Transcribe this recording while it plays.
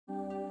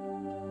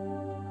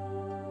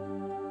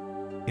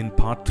In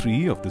part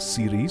 3 of this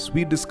series,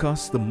 we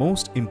discuss the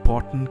most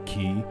important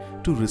key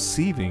to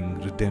receiving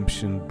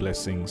redemption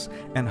blessings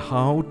and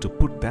how to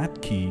put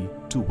that key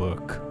to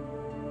work.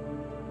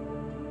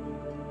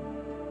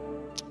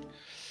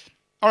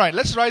 All right,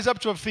 let's rise up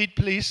to our feet,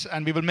 please,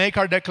 and we will make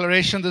our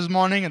declaration this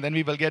morning, and then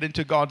we will get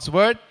into God's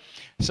Word.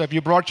 So if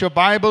you brought your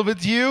Bible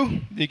with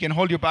you, you can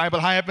hold your Bible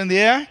high up in the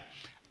air.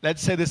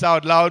 Let's say this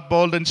out loud,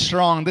 bold, and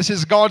strong. This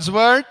is God's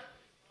Word.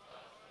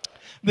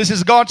 This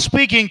is God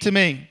speaking to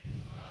me.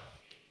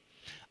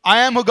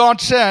 I am who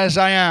God says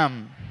I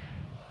am.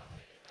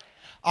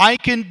 I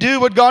can do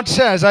what God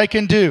says I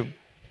can do.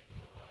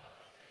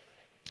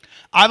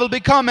 I will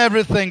become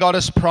everything God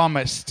has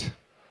promised.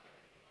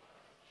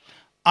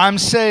 I'm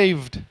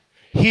saved,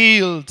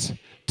 healed,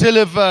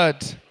 delivered,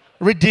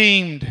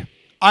 redeemed.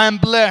 I am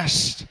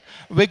blessed,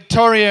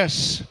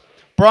 victorious,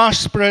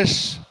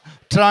 prosperous,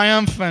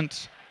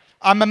 triumphant.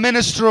 I'm a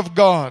minister of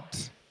God,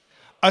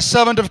 a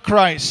servant of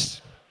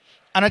Christ,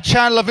 and a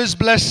channel of His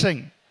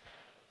blessing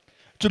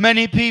to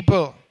many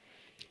people.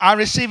 I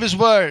receive His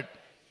word.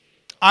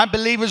 I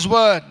believe His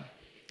word.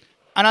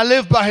 And I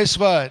live by His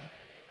word.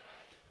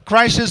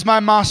 Christ is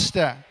my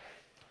master.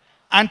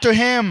 And to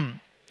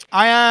Him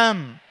I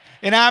am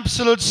in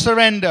absolute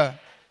surrender.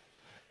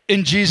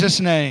 In Jesus'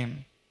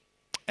 name,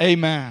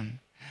 amen.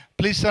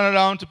 Please turn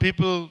around to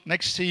people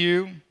next to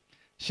you.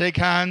 Shake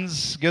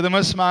hands. Give them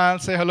a smile.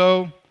 Say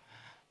hello.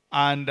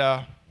 And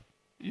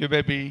you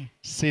may be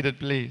seated,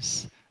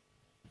 please.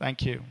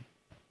 Thank you.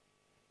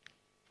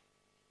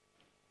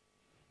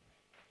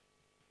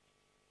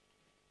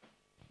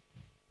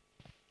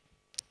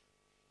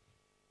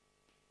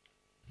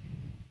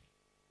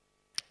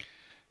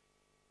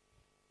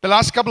 The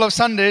last couple of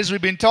Sundays,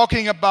 we've been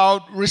talking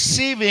about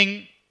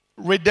receiving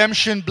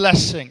redemption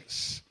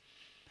blessings.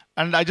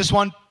 And I just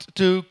want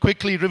to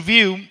quickly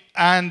review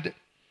and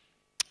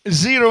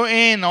zero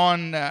in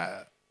on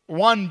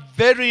one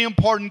very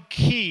important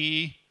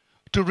key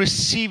to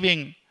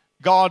receiving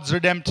God's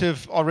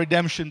redemptive or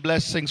redemption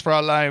blessings for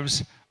our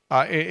lives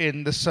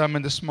in the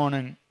sermon this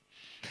morning.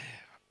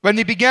 When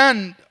we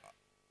began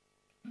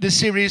this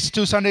series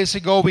 2 Sundays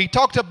ago, we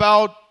talked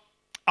about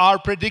our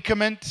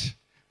predicament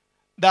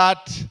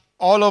that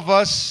all of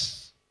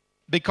us,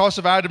 because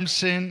of Adam's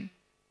sin,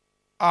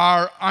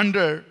 are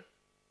under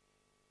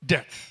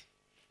death.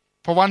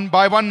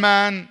 By one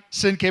man,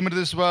 sin came into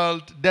this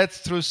world, death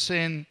through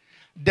sin,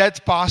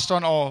 death passed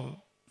on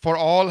all, for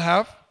all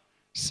have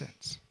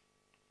sinned.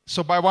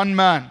 So by one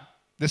man,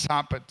 this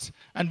happened.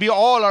 And we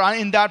all are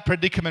in that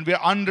predicament. We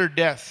are under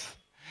death.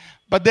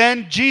 But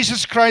then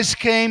Jesus Christ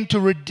came to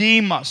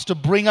redeem us, to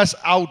bring us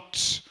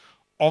out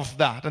of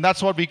that. And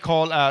that's what we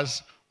call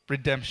as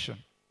redemption.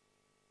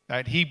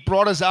 Right? He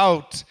brought us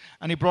out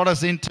and He brought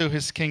us into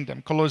His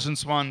kingdom.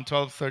 Colossians 1,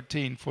 12,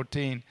 13,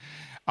 14.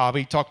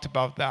 We talked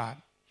about that.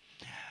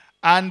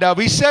 And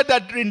we said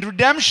that in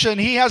redemption,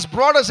 He has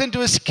brought us into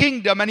His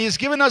kingdom and He has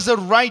given us the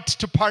right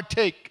to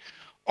partake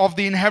of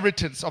the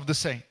inheritance of the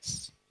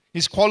saints.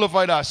 He's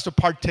qualified us to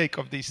partake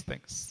of these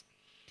things.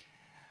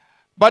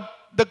 But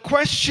the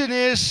question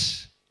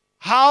is,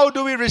 how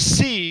do we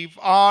receive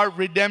our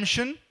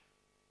redemption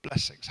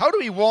blessings? How do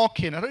we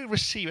walk in it? How do we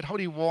receive it? How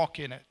do we walk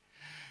in it?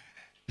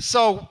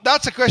 So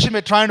that's a question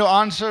we're trying to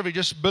answer. We're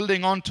just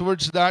building on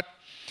towards that.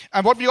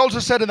 And what we also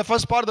said in the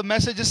first part of the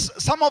message is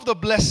some of the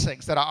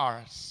blessings that are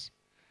ours.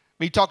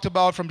 We talked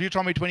about from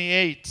Deuteronomy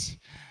 28,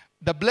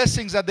 the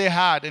blessings that they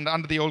had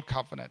under the old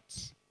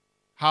covenant.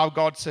 How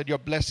God said, you're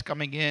blessed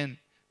coming in.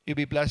 You'll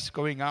be blessed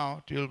going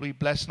out. You'll be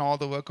blessed in all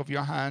the work of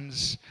your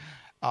hands.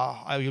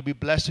 You'll be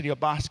blessed in your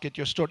basket,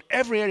 your store,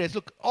 every area.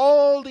 Look,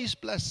 all these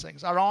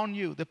blessings are on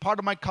you. They're part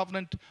of my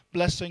covenant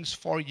blessings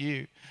for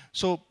you.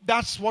 So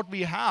that's what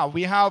we have.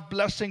 We have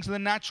blessings in the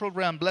natural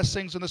realm,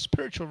 blessings in the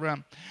spiritual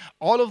realm.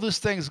 All of these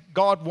things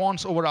God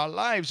wants over our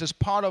lives as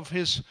part of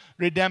His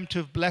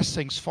redemptive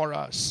blessings for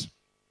us.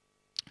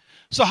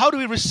 So how do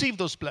we receive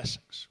those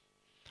blessings?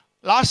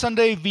 Last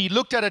Sunday, we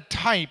looked at a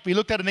type. We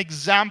looked at an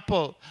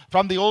example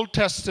from the Old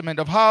Testament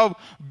of how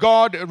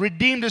God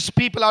redeemed His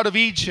people out of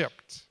Egypt.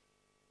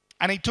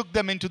 And He took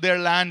them into their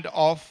land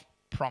of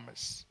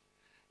promise.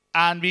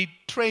 And we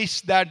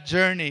traced that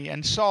journey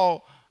and saw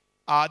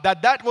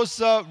that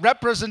was a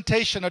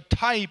representation, a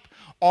type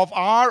of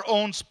our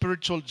own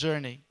spiritual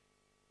journey.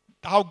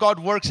 How God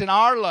works in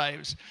our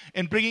lives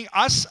in bringing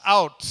us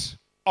out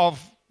of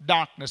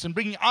darkness and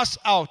bringing us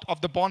out of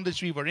the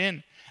bondage we were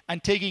in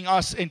and taking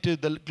us into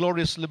the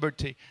glorious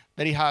liberty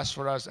that He has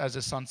for us as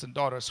His sons and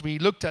daughters. We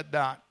looked at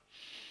that.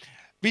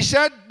 We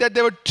said that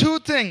there were two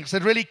things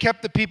that really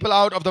kept the people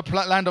out of the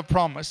land of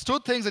promise. Two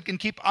things that can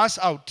keep us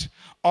out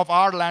of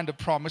our land of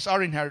promise,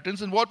 our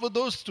inheritance. And what were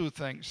those two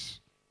things?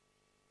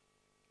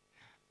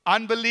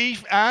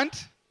 Unbelief and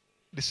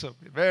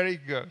disobedience. Very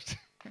good.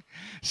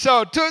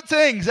 So, two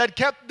things that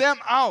kept them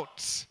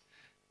out.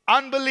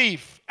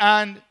 Unbelief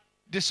and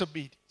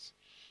disobedience.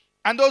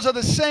 And those are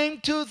the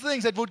same two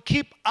things that would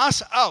keep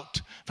us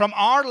out from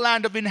our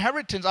land of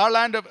inheritance, our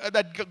land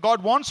that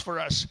God wants for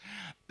us.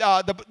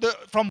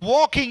 From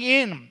walking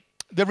in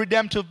the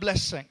redemptive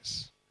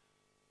blessings.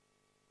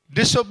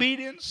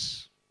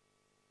 disobedience.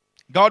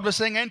 God was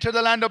saying, enter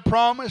the land of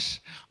promise.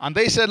 And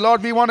they said,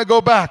 Lord, we want to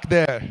go back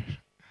there.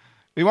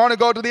 We want to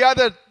go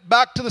to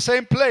back to the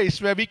same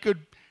place where we could,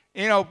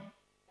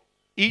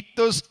 eat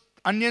those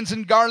onions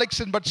and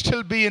garlics but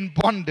still be in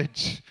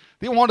bondage.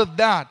 They wanted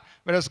that.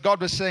 Whereas God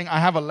was saying, I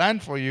have a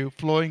land for you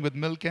flowing with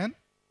milk and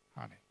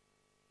honey.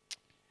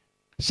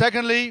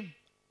 Secondly,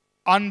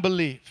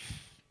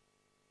 unbelief.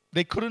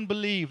 They couldn't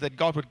believe that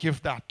God would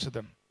give that to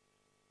them.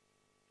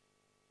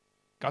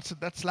 God said,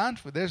 that's land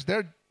for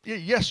you.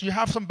 Yes, you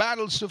have some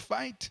battles to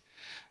fight.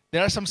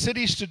 There are some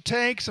cities to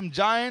take, some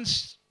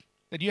giants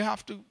that you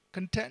have to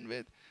contend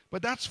with.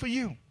 But that's for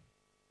you.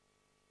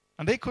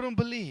 And they couldn't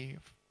believe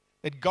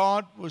that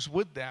God was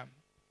with them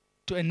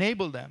to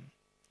enable them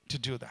to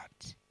do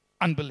that.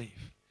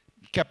 Unbelief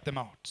kept them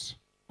out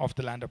of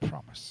the land of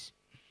promise.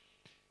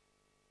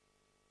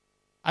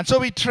 And so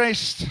we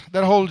traced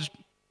that whole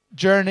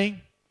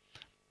journey.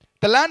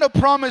 The land of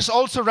promise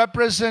also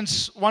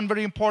represents one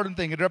very important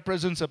thing. It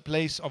represents a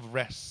place of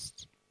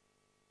rest,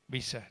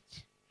 we said.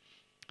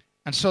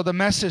 And so the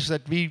message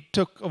that we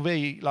took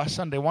away last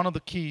Sunday, one of the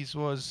keys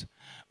was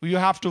you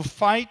have to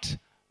fight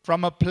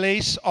from a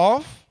place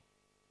of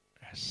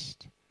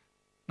rest.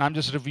 Now I'm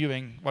just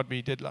reviewing what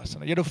we did last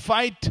Sunday. You have to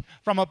fight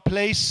from a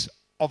place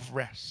of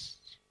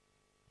rest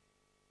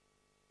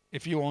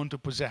if you want to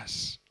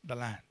possess the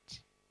land.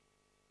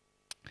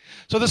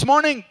 So this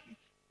morning,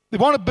 we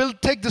want to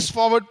take this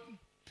forward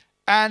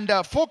and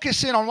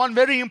focus in on one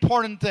very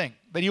important thing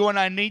that you and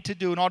I need to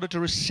do in order to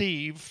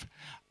receive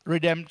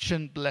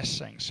redemption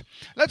blessings.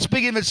 Let's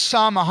begin with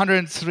Psalm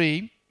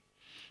 103.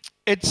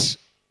 It's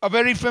a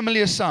very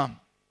familiar psalm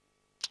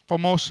for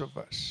most of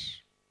us.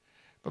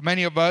 For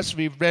many of us,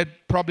 we've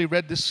probably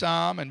read this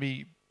psalm and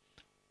we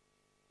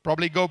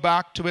probably go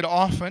back to it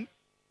often.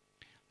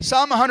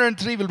 Psalm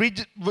 103, we'll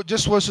read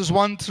just verses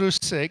 1 through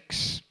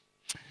 6.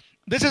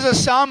 This is a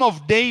psalm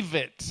of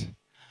David,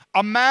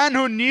 a man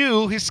who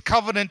knew his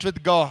covenant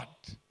with God.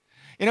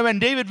 When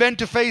David went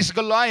to face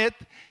Goliath,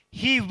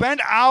 he went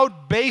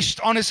out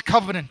based on his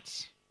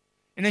covenant.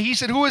 He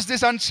said, who is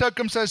this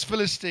uncircumcised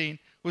Philistine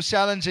who's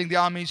challenging the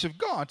armies of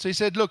God? So he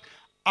said, look,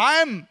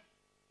 I'm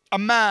a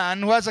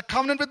man who has a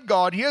covenant with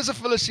God. Here's a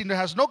Philistine who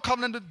has no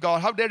covenant with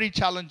God. How dare he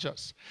challenge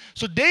us?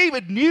 So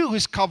David knew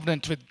his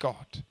covenant with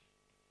God.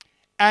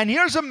 And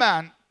here's a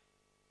man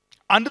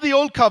under the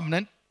old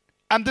covenant,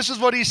 and this is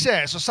what he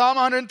says. So Psalm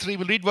 103,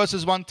 we'll read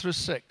verses 1 through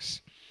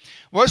 6.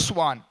 Verse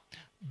 1.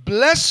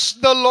 Bless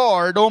the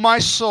Lord, O my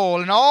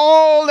soul, and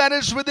all that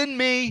is within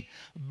me.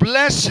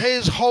 Bless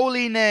his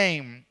holy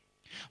name.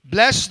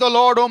 Bless the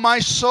Lord, O my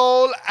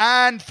soul,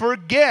 and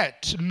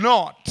forget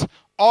not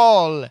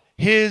all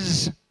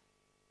his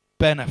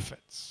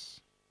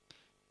benefits.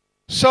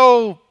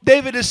 So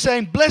David is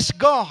saying, bless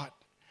God.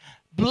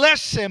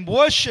 Bless him,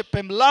 worship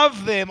him,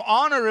 love him,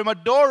 honor him,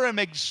 adore him,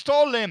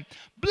 extol him.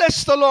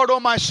 Bless the Lord, O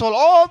my soul.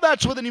 All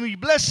that's within me,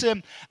 bless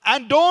him.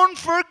 And don't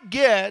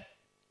forget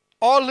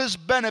all his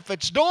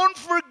benefits. Don't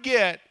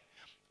forget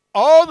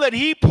all that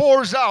he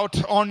pours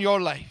out on your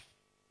life.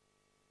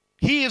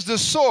 He is the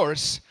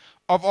source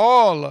of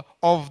all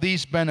of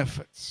these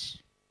benefits.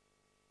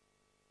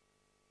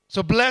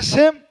 So bless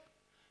him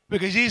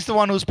because he's the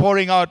one who's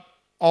pouring out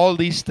all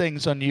these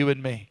things on you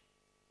and me.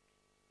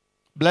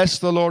 Bless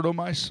the Lord, O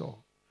my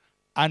soul,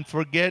 and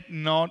forget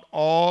not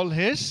all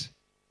his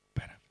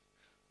benefits.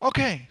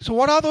 Okay, so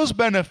what are those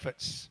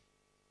benefits?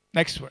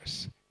 Next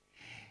verse.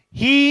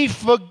 He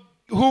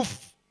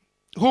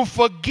who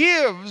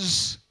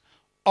forgives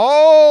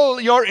all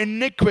your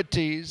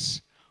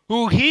iniquities,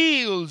 who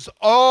heals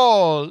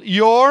all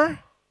your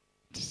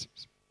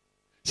diseases.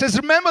 Says,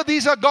 remember,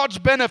 these are God's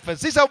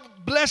benefits. These are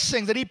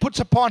blessings that he puts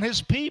upon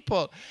his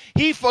people.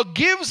 He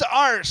forgives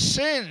our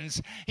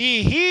sins.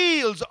 He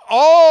heals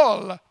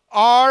all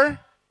our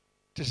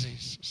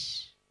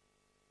diseases.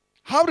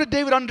 How did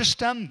David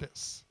understand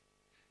this?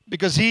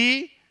 Because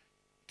he,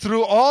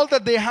 through all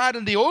that they had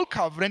in the old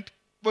covenant,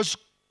 was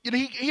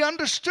he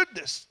understood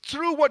this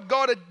through what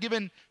God had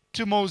given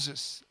to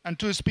Moses and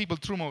to his people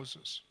through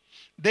Moses.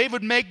 They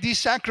would make these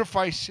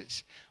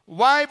sacrifices.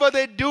 Why were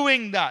they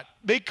doing that?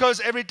 Because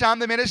every time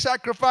they made a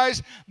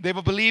sacrifice, they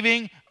were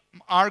believing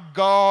our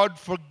God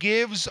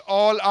forgives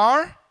all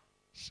our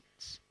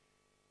sins.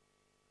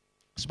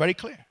 It's very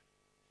clear.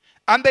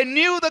 And they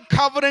knew the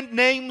covenant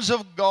names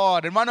of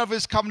God. And one of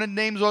his covenant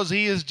names was,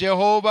 he is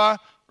Jehovah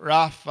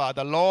Rapha,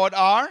 the Lord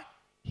our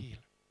healer.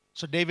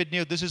 So David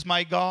knew, this is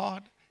my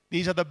God.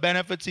 These are the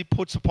benefits he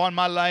puts upon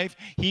my life.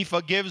 He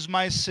forgives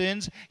my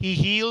sins. He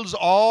heals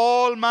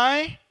all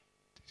my.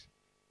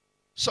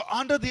 So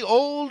under the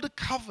old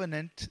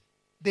covenant,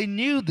 they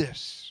knew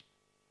this.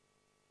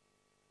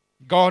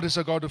 God is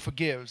a God who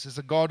forgives. Is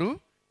a God who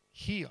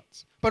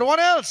heals. But what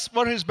else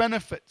were his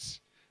benefits?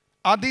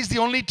 Are these the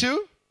only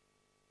two?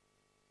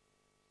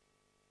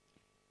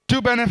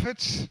 Two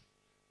benefits?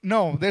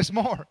 No, there's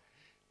more.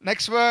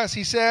 Next verse,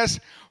 he says,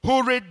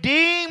 who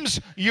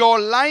redeems your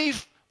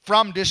life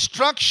from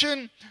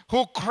destruction,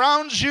 who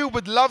crowns you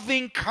with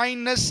loving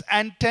kindness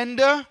and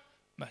tender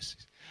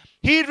mercies.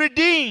 He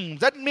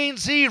redeems. That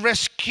means He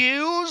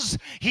rescues,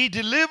 He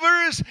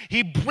delivers,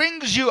 He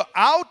brings you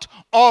out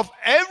of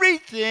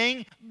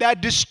everything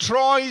that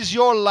destroys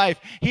your life.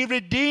 He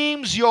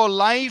redeems your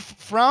life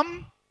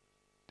from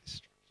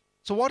destruction.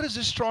 So what is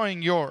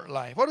destroying your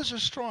life? What is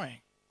destroying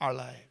our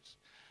lives?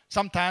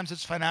 Sometimes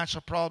it's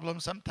financial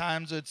problems.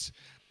 Sometimes it's,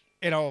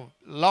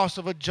 loss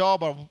of a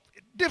job or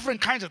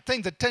different kinds of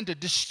things that tend to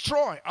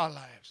destroy our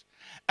lives.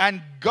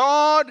 And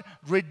God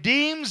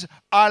redeems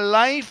our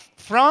life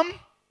from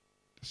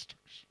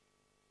destruction.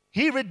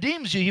 He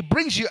redeems you. He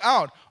brings you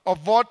out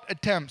of what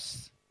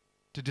attempts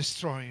to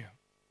destroy you.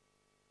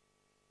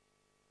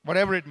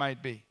 Whatever it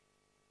might be.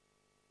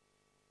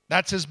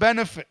 That's His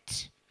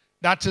benefit.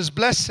 That's His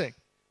blessing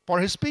for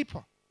His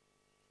people.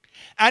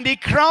 And He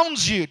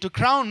crowns you. To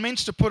crown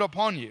means to put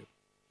upon you.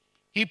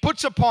 He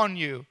puts upon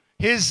you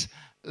His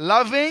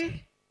loving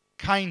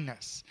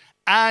kindness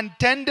and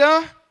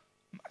tender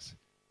mercy.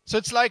 So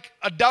it's like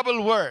a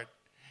double word.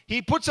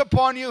 He puts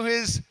upon you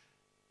His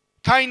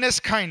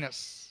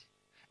kindness,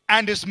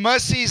 and His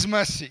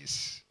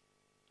mercies.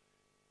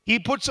 He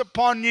puts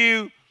upon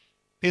you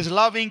His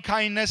loving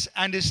kindness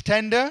and His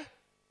tender.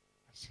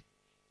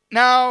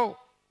 Now,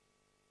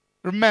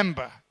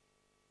 remember,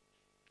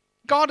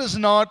 God is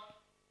not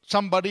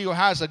somebody who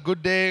has a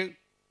good day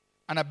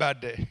and a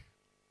bad day.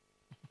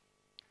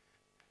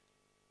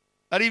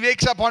 That He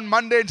wakes up on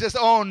Monday and says,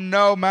 oh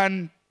no,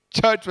 man,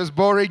 church was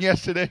boring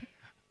yesterday.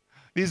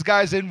 These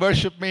guys didn't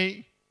worship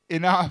me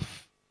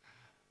enough.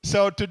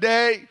 So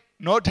today,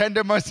 no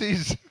tender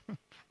mercies,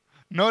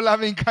 no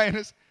loving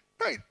kindness.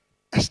 No,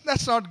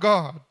 that's not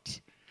God.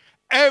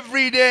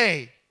 Every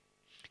day,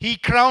 He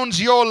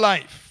crowns your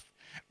life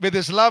with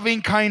His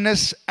loving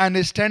kindness and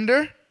His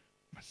tender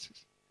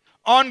mercies.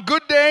 On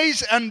good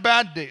days and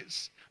bad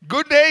days.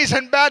 Good days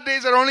and bad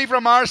days are only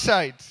from our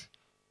side,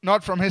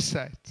 not from His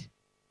side.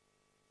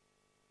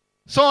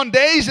 So on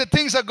days that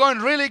things are going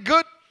really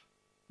good,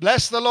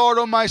 bless the Lord,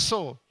 O my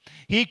soul.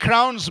 He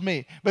crowns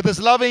me with His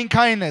loving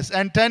kindness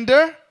and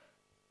tender.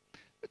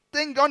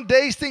 On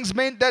days things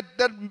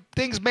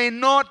may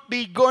not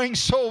be going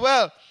so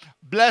well.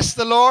 Bless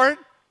the Lord,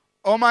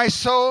 O my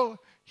soul.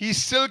 He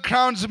still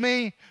crowns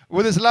me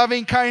with His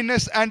loving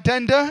kindness and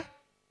tender.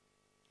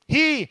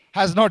 He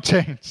has not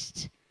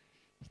changed.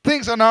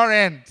 Things on our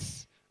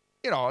ends,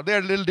 they're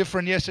a little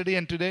different yesterday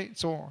and today and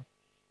so on.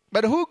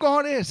 But who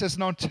God is has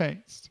not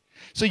changed.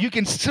 So you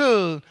can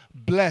still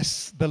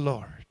bless the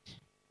Lord.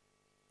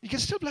 You can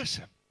still bless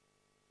Him.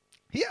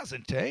 He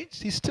hasn't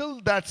changed. He's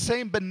still that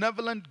same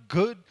benevolent,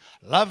 good,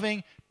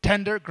 loving,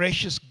 tender,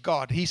 gracious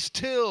God. He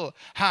still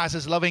has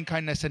His loving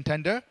kindness and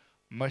tender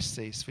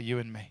mercies for you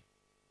and me.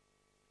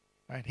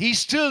 Right? He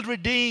still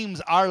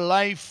redeems our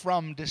life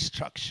from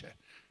destruction.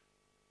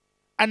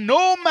 And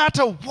no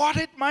matter what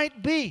it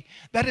might be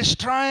that is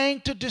trying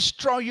to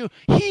destroy you,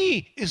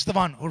 He is the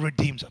one who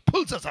redeems us,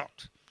 pulls us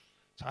out.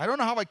 So I don't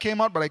know how I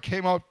came out, but I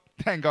came out,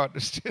 thank God,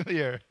 it's still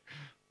here.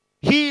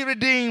 He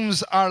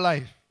redeems our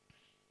life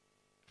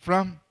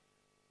from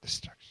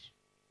destruction.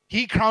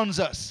 He crowns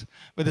us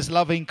with His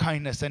loving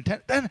kindness. And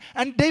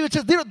David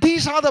says,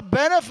 these are the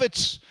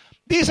benefits.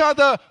 These are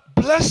the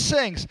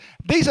blessings.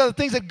 These are the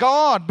things that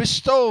God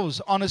bestows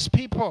on His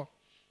people.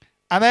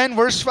 And then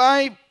verse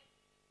 5,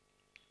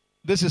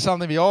 this is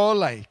something we all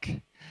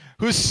like.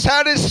 Who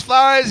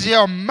satisfies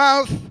your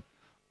mouth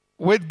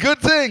with good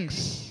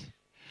things,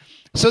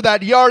 so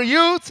that your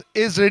youth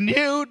is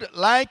renewed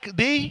like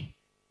the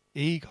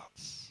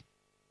eagles.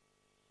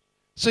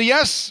 So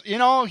yes,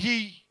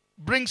 He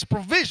brings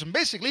provision.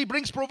 Basically, He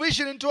brings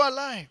provision into our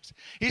lives.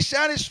 He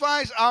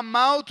satisfies our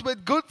mouth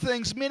with good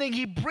things, meaning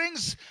He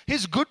brings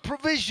His good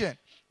provision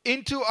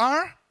into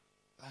our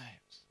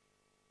lives.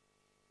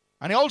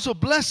 And He also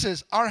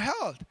blesses our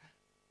health,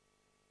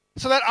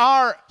 so that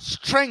our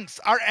strength,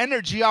 our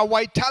energy, our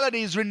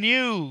vitality is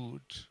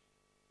renewed.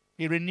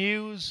 He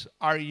renews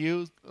our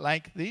youth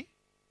like the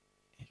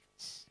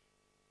eagles.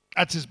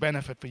 That's His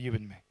benefit for you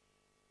and me.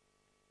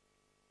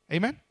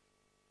 Amen?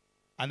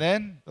 And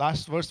then,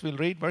 last verse we'll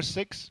read, verse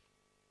 6.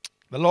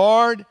 The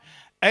Lord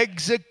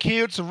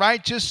executes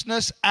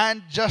righteousness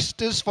and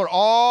justice for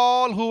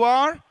all who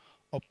are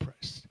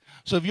oppressed.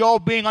 So if you're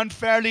being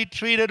unfairly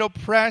treated,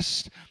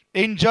 oppressed,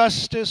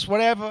 injustice,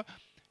 whatever,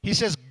 He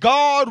says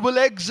God will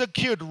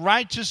execute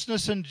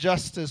righteousness and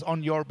justice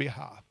on your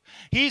behalf.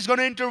 He's going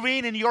to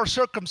intervene in your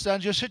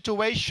circumstance, your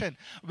situation,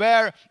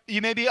 where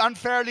you may be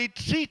unfairly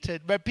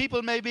treated, where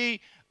people may be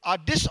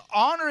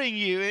dishonoring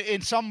you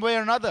in some way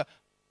or another.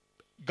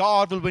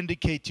 God will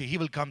vindicate you. He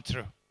will come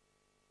through.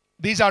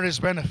 These are His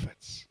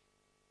benefits.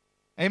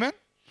 Amen?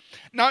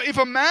 Now, if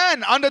a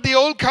man under the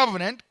old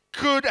covenant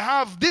could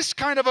have this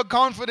kind of a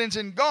confidence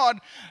in God,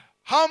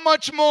 how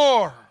much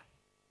more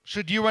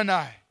should you and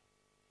I,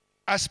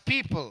 as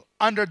people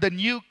under the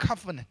new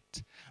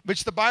covenant,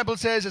 which the Bible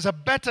says is a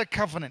better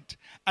covenant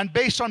and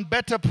based on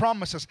better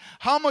promises,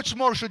 how much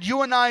more should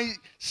you and I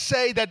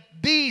say that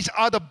these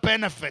are the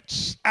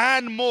benefits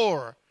and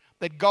more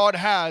that God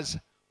has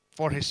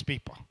for His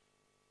people?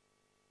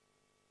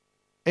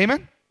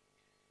 Amen?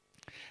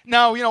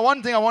 Now,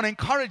 one thing I want to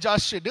encourage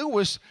us to do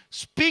is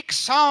speak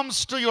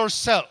psalms to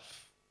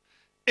yourself.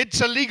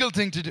 It's a legal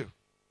thing to do.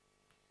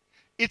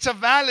 It's a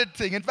valid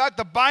thing. In fact,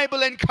 the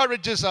Bible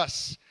encourages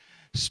us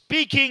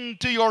speaking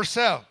to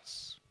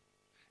yourselves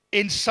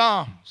in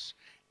psalms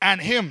and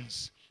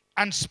hymns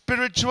and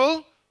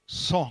spiritual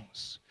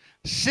songs,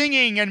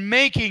 singing and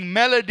making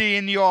melody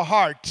in your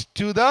heart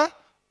to the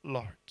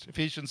Lord.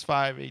 Ephesians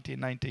 5, 18,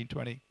 19,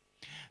 20.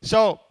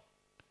 So,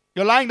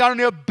 you're lying down in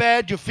your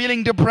bed, you're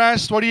feeling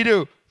depressed. What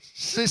do?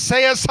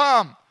 Say a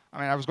psalm.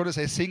 I was going to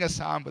say sing a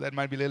psalm, but that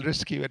might be a little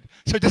risky.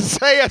 So just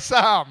say a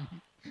psalm.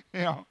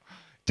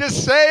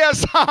 Just say a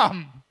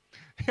psalm.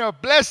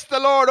 Bless the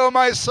Lord, O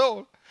my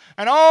soul,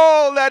 and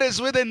all that is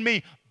within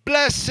me.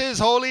 Bless His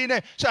holy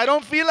name. So I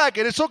don't feel like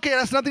it. It's okay. It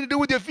has nothing to do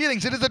with your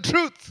feelings. It is the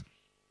truth.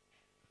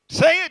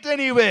 Say it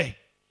anyway.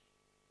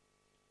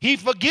 He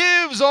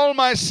forgives all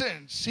my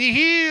sins. He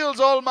heals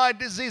all my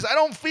disease. I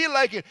don't feel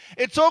like it.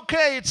 It's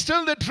okay. It's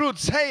still the truth.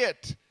 Say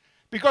it.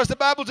 Because the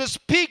Bible says,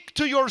 speak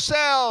to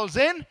yourselves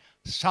in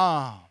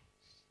psalms,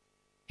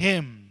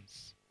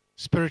 hymns,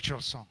 spiritual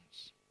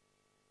songs.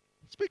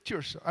 Speak to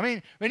yourself.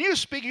 When you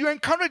speak, you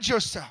encourage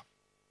yourself.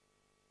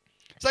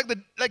 It's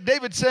like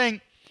David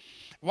saying,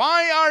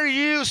 why are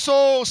you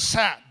so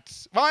sad?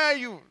 Why are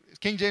you...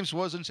 King James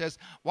Version says,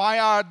 why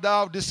art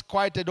thou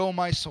disquieted, O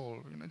my soul?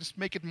 Just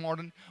make it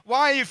modern.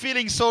 Why are you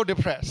feeling so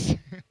depressed?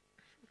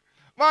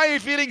 Why are you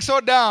feeling so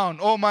down,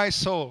 O my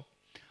soul?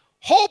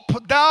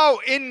 Hope thou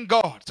in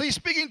God. So he's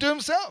speaking to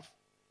himself.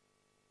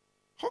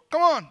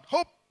 Come on,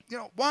 hope.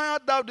 Why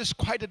art thou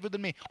disquieted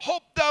within me?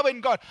 Hope thou in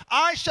God.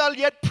 I shall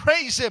yet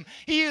praise Him.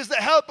 He is the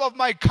help of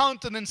my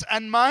countenance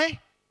and my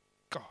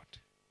God.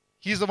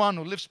 He's the one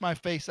who lifts my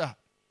face up.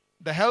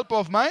 The help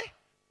of my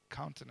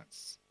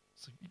countenance.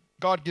 So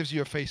God gives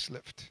you a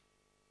facelift.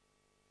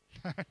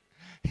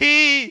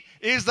 He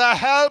is the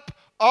help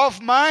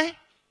of my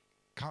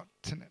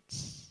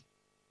countenance.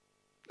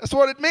 That's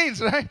what it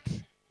means, right?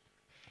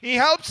 He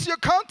helps your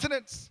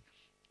countenance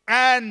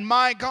and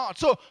my God.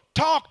 So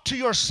talk to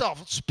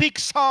yourself. Speak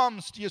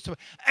psalms to yourself.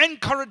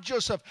 Encourage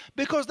yourself.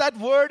 Because that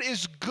word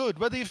is good.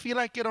 Whether you feel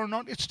like it or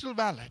not, it's still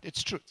valid.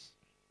 It's truth.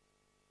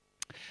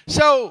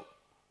 So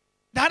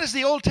that is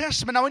the Old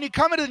Testament. Now when you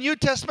come into the New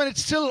Testament, it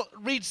still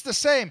reads the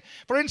same.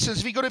 For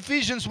instance, if you go to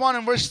Ephesians 1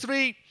 and verse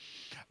 3,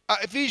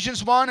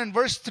 Ephesians 1 and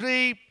verse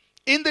 3,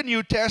 in the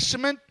New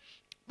Testament,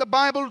 the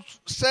Bible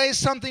says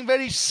something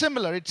very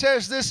similar. It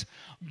says this,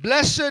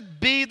 blessed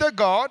be the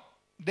God.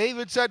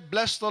 David said,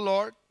 bless the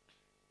Lord.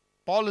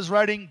 Paul is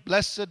writing,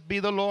 blessed be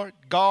the Lord,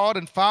 God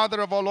and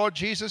Father of our Lord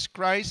Jesus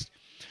Christ,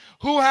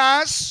 who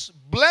has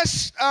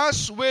blessed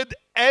us with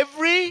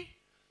every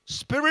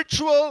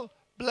spiritual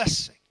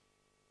blessing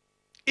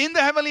in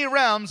the heavenly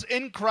realms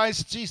in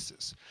Christ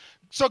Jesus.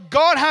 So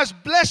God has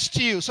blessed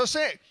you. So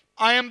say,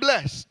 I am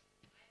blessed.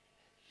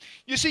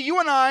 You see, you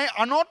and I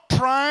are not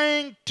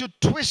trying to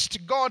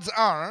twist God's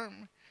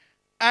arm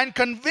and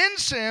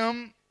convince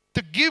Him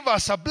to give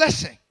us a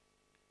blessing.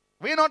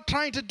 We're not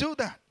trying to do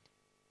that.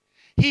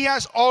 He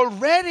has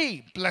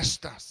already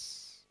blessed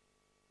us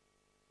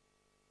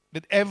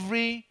with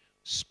every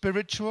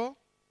spiritual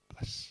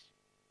blessing.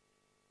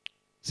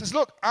 He says,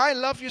 look, I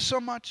love you so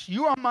much.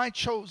 You are my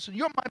chosen.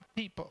 You're my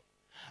people.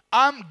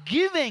 I'm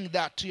giving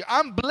that to you.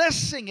 I'm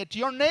blessing it.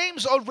 Your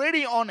name's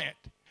already on it.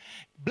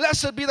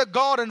 Blessed be the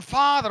God and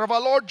Father of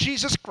our Lord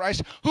Jesus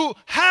Christ, who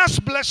has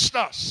blessed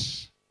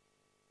us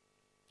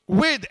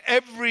with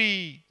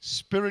every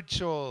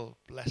spiritual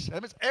blessing.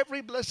 That means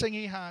every blessing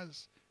He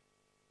has.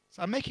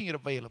 So I'm making it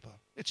available.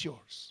 It's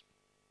yours.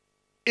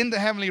 In the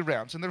heavenly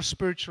realms, in the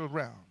spiritual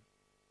realm.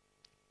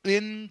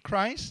 In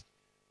Christ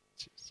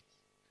Jesus.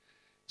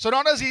 So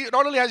not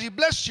only has He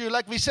blessed you,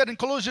 like we said in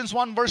Colossians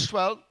 1 verse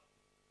 12,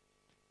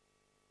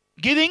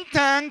 giving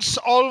thanks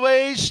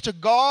always to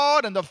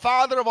God and the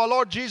Father of our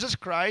Lord Jesus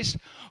Christ,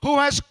 who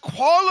has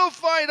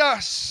qualified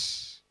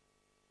us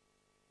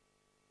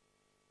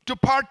to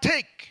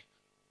partake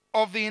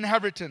of the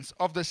inheritance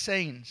of the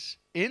saints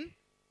in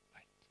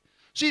light.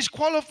 So He's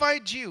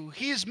qualified you.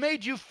 He has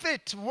made you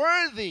fit,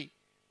 worthy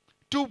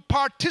to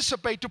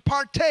participate, to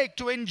partake,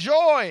 to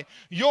enjoy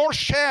your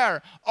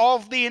share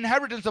of the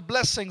inheritance, the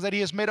blessings that He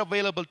has made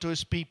available to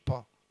His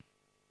people.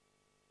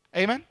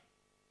 Amen?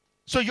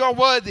 So you're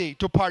worthy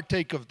to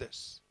partake of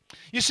this.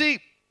 You see,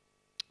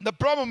 the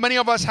problem many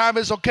of us have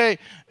is, okay,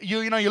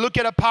 you look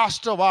at a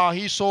pastor, wow,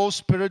 he's so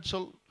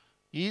spiritual.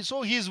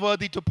 He's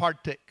worthy to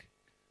partake.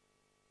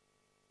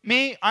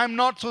 Me, I'm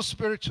not so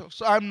spiritual,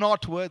 so I'm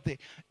not worthy.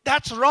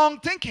 That's wrong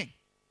thinking.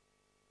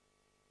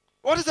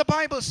 What does the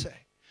Bible say?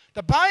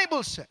 The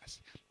Bible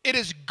says it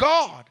is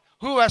God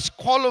who has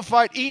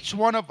qualified each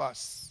one of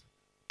us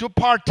to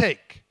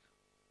partake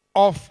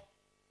of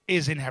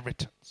His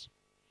inheritance.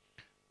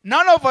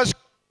 None of us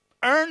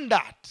earn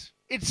that.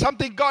 It's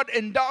something God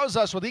endows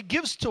us with. He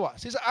gives to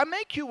us. He says, I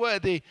make you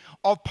worthy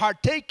of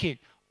partaking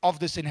of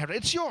this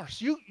inheritance. It's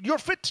yours. You're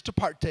fit to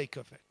partake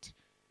of it.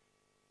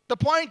 The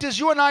point is,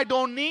 you and I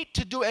don't need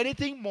to do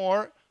anything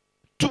more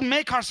to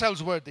make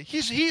ourselves worthy.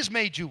 He's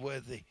made you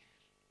worthy.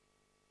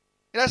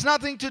 It has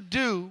nothing to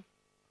do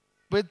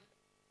with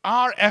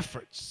our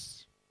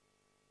efforts.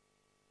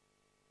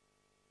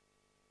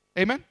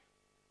 Amen?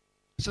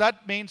 So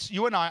that means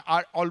you and I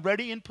are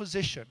already in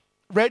position,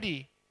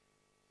 ready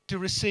to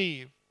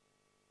receive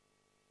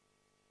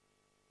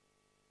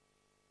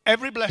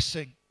every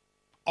blessing,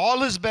 all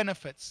His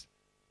benefits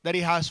that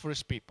He has for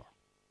His people.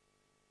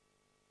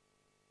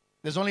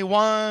 There's only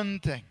one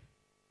thing,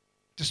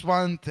 just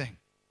one thing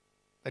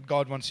that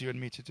God wants you and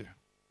me to do.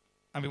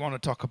 And we want to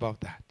talk about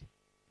that.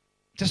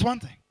 Just one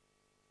thing.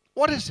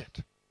 What is it?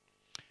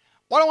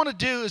 What I want to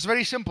do is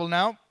very simple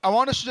now. I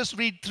want us to just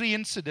read 3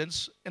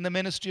 incidents in the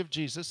ministry of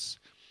Jesus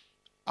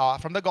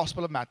from the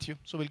Gospel of Matthew.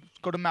 So we'll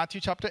go to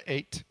Matthew chapter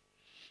 8.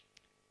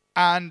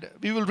 And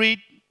we will read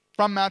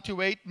from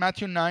Matthew 8,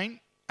 Matthew 9,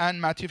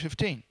 and Matthew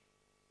 15.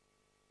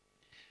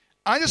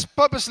 I just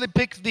purposely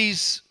picked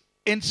these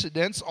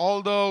incidents,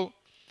 although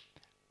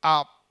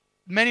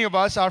many of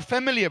us are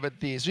familiar with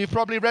these. We've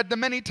probably read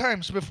them many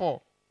times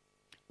before.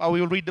 But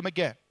we will read them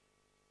again.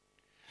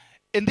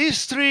 In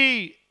these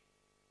 3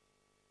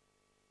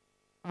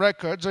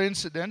 records or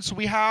incidents,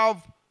 we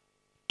have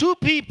 2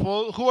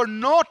 people who are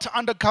not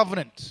under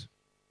covenant.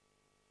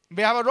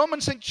 We have a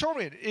Roman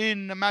centurion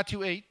in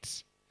Matthew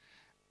 8.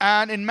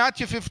 And in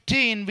Matthew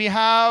 15, we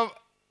have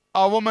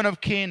a woman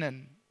of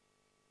Canaan.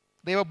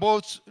 They were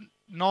both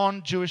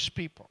non-Jewish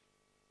people.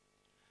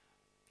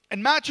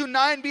 In Matthew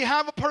 9, we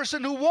have a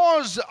person who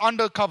was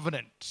under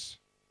covenant.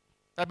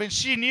 That means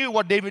she knew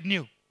what David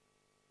knew.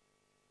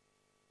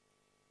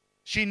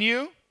 She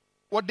knew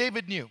what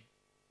David knew.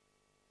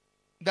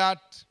 That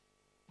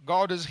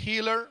God is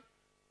healer.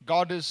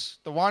 God is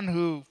the one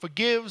who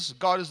forgives.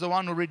 God is the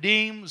one who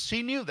redeems.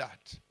 She knew that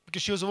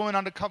because she was a woman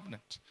under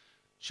covenant.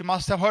 She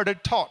must have heard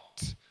it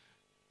taught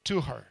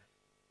to her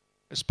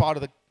as part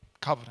of the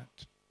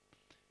covenant.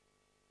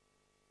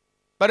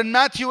 But in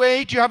Matthew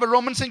 8, you have a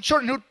Roman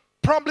centurion who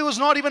probably was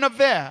not even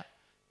aware.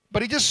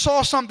 But he just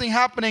saw something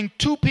happening,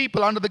 2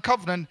 people under the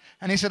covenant,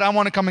 and he said, I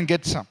want to come and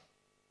get some.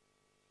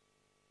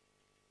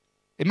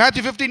 In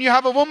Matthew 15, you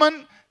have a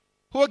woman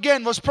who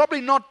again was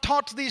probably not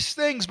taught these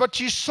things, but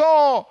she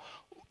saw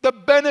the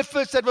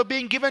benefits that were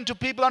being given to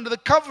people under the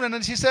covenant,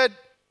 and she said,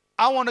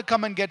 I want to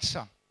come and get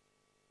some.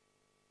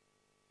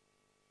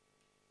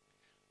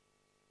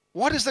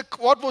 What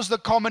was the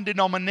common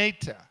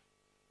denominator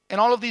in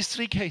all of these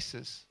 3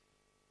 cases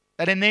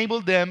that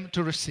enabled them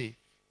to receive?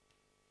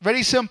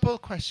 Very simple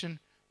question,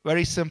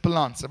 very simple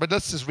answer. But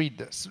let's just read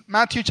this.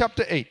 Matthew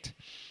chapter 8,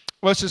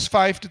 verses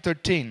 5 to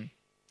 13.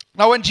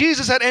 Now when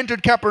Jesus had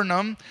entered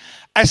Capernaum,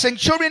 a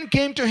centurion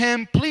came to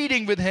him,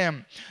 pleading with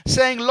him,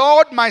 saying,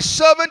 Lord, my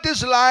servant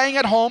is lying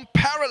at home,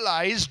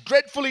 paralyzed,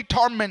 dreadfully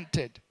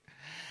tormented.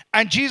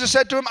 And Jesus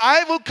said to him,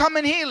 I will come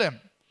and heal him.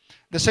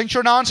 The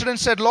centurion answered and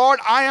said, Lord,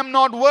 I am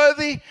not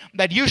worthy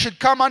that you should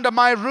come under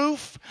my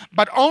roof,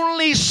 but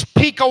only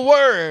speak a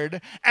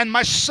word, and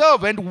my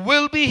servant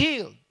will be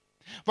healed.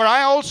 For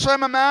I also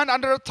am a man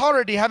under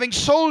authority, having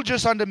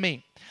soldiers under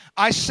me.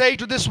 I say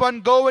to this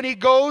one, go, and he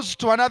goes,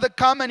 to another,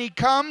 come, and he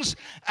comes,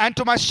 and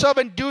to my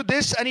servant, do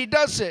this, and he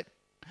does it.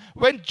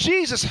 When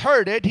Jesus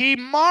heard it, he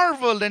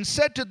marveled and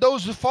said to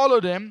those who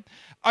followed him,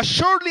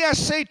 assuredly I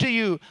say to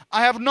you,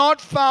 I have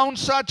not found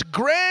such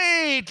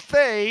great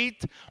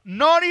faith,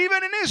 not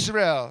even in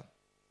Israel.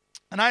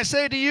 And I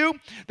say to you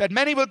that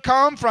many will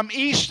come from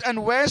east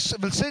and west,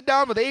 will sit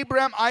down with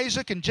Abraham,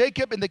 Isaac, and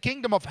Jacob in the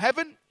kingdom of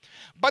heaven.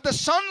 But the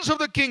sons of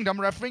the kingdom,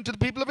 referring to the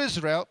people of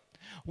Israel,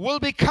 will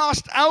be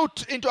cast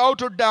out into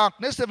outer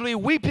darkness. There will be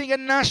weeping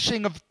and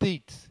gnashing of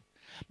teeth.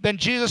 Then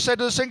Jesus said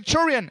to the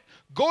centurion,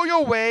 go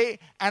your way,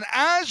 and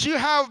as you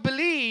have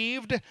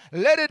believed,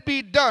 let it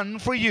be done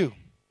for you.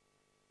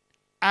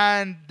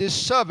 And this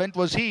servant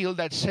was healed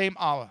that same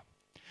hour.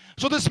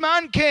 So this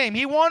man came.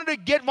 He wanted to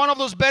get one of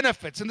those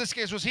benefits. In this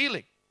case, was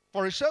healing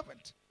for his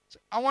servant. So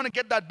I want to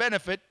get that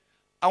benefit.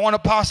 I want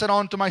to pass it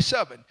on to my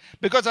servant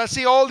because I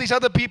see all these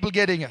other people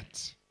getting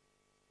it.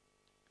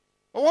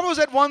 But what was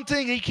that one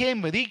thing he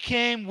came with? He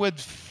came with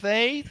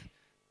faith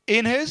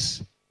in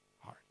his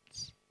heart.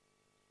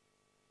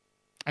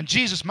 And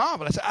Jesus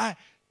marveled. I said,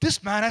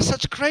 this man has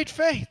such great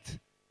faith.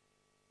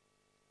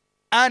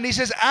 And he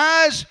says,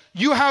 as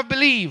you have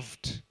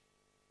believed,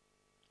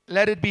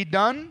 let it be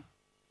done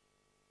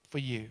for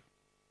you.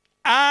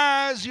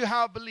 As you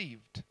have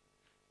believed,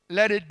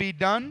 let it be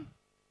done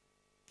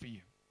for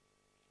you.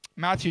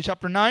 Matthew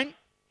chapter 9,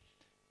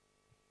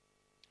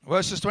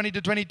 verses 20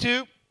 to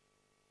 22.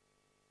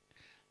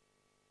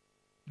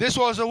 This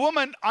was a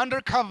woman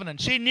under covenant.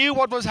 She knew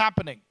what was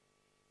happening.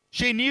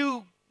 She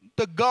knew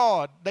the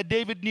God that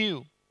David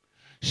knew.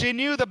 She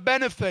knew the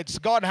benefits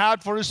God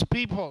had for his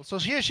people. So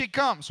here she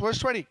comes, verse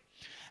 20.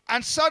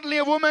 And suddenly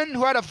a woman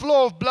who had a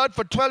flow of blood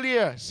for 12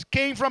 years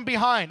came from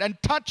behind and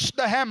touched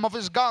the hem of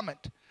his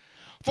garment.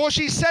 For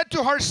she said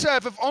to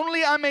herself, if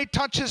only I may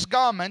touch his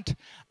garment,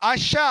 I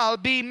shall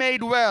be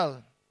made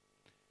well.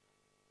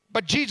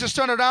 But Jesus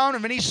turned around,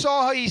 and when he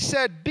saw her, he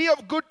said, be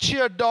of good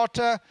cheer,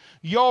 daughter.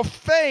 Your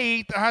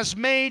faith has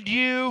made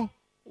you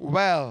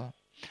well.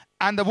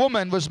 And the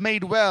woman was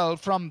made well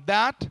from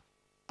that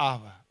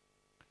hour.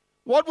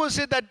 What was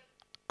it that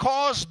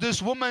caused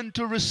this woman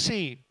to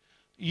receive?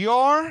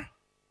 Your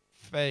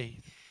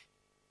faith.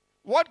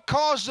 What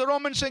caused the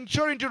Roman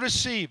centurion to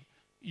receive?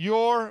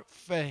 Your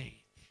faith.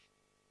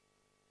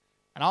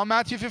 And now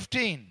Matthew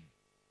 15.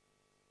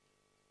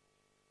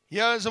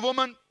 Here is a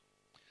woman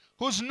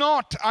who's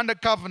not under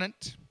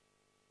covenant.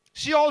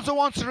 She also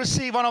wants to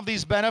receive one of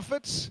these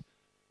benefits.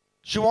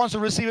 She wants to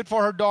receive it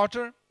for her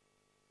daughter.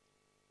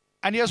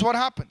 And here's what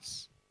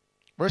happens.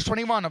 Verse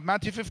 21 of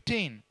Matthew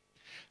 15.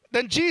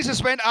 Then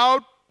Jesus went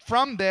out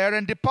from there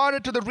and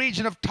departed to the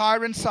region of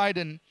Tyre and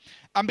Sidon.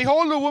 And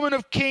behold, a woman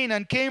of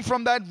Canaan came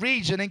from that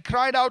region and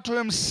cried out to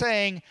him,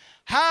 saying,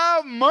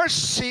 Have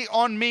mercy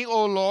on me,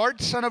 O Lord,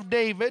 son of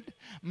David.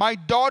 My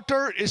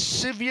daughter is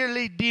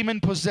severely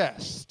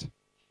demon-possessed.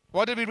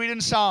 What did we read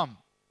in Psalm?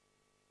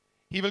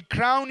 He will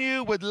crown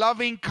you with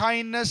loving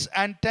kindness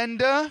and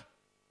tender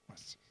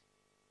mercy.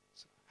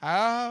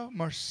 Have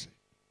mercy.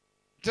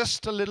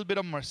 Just a little bit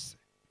of mercy.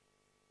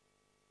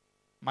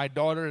 My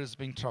daughter is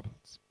being troubled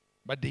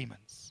by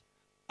demons.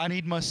 I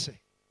need mercy.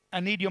 I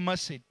need your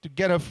mercy to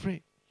get her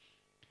free.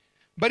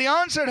 But he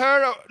answered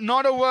her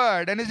not a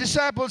word. And his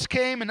disciples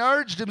came and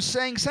urged him,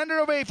 saying, Send her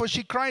away, for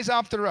she cries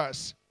after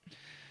us.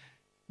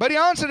 But he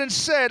answered and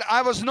said,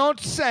 I was not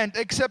sent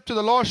except to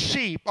the lost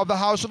sheep of the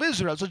house of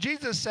Israel. So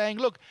Jesus is saying,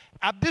 look,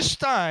 at this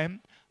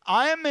time,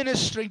 I am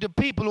ministering to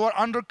people who are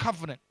under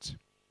covenant.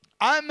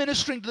 I am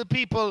ministering to the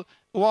people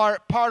who are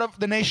part of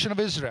the nation of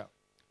Israel.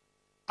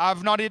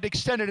 I've not yet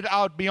extended it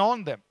out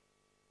beyond them.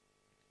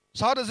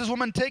 So how does this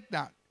woman take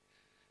that?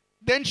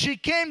 Then she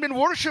came and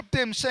worshipped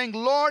him, saying,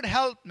 Lord,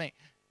 help me.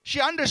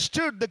 She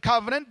understood the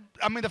covenant,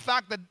 the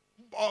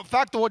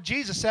fact of what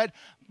Jesus said,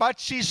 but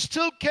she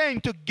still came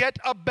to get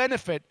a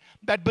benefit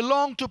that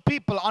belonged to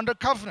people under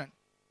covenant.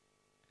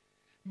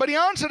 But he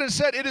answered and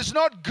said, It is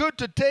not good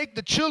to take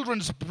the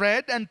children's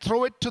bread and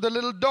throw it to the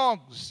little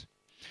dogs.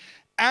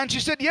 And she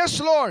said, Yes,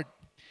 Lord.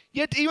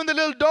 Yet even the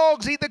little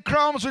dogs eat the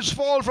crumbs which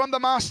fall from the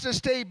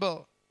master's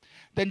table.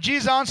 Then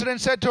Jesus answered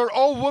and said to her,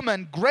 O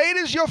woman, great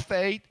is your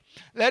faith.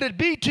 Let it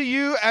be to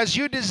you as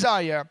you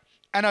desire.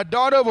 And her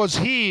daughter was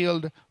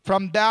healed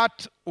from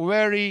that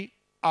very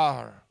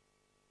hour.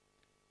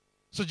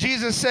 So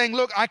Jesus is saying,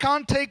 look, I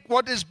can't take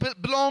what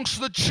belongs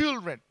to the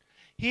children.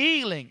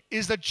 Healing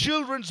is the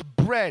children's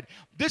bread.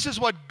 This is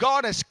what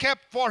God has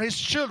kept for his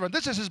children.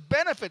 This is his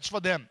benefits for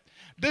them.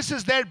 This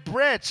is their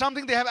bread,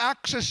 something they have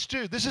access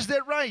to. This is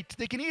their right.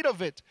 They can eat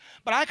of it.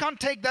 But I can't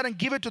take that and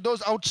give it to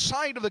those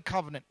outside of the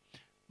covenant.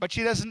 But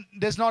she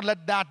does not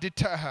let that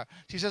deter her.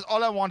 She says,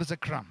 all I want is a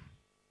crumb.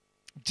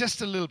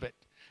 Just a little bit.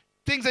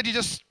 Things that you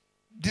just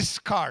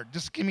discard.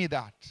 Just give me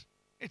that.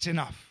 It's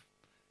enough.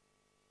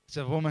 It's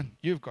a woman,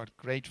 you've got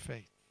great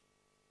faith.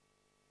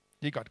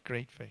 You got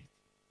great faith.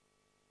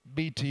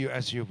 Be to you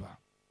as you were.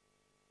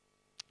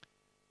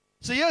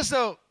 So here's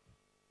the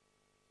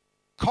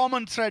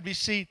common thread we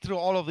see through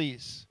all of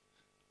these.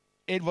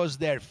 It was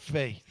their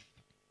faith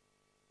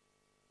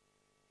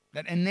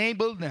that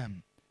enabled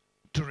them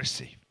to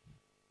receive.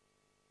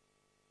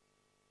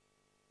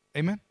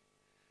 Amen?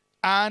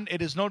 And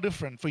it is no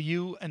different for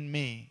you and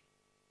me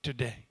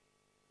today.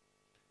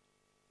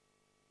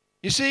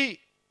 You see,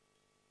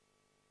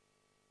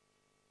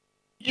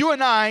 you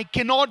and I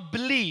cannot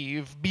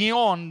believe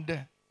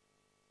beyond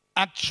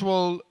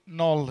actual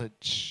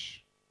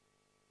knowledge.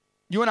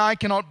 You and I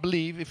cannot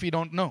believe if we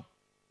don't know.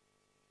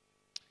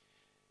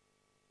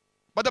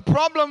 But the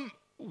problem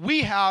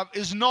we have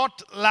is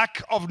not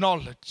lack of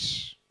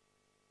knowledge.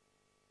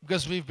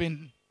 Because we've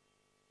been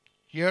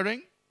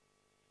hearing,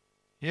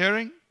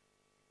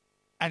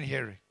 and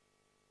hearing.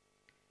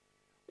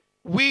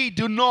 We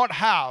do not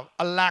have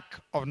a lack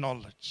of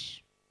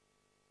knowledge.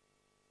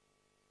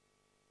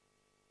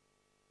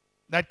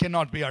 That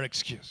cannot be our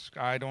excuse.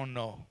 I don't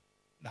know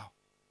now.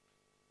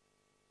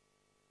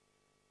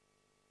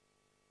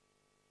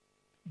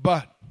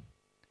 But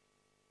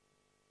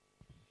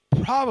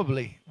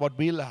probably what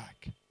we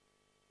lack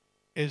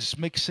is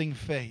mixing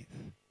faith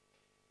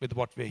with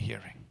what we're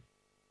hearing.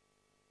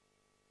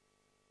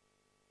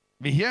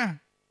 We hear,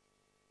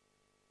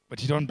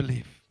 but you don't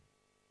believe.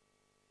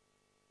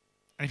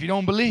 And if you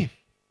don't believe,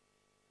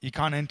 you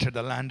can't enter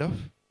the land of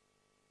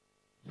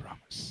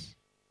promise.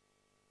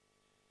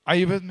 Are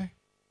you with me?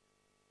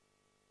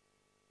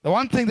 The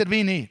one thing that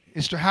we need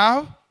is to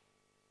have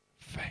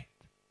faith.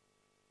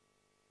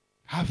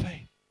 Have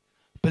faith.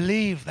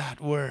 Believe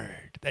that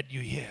word that you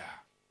hear.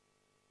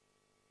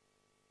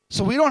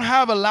 So we don't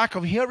have a lack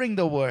of hearing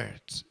the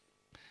words.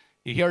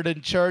 You hear it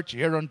in church,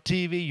 you hear it on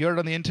TV, you hear it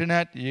on the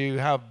internet, you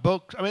have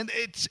books. I mean,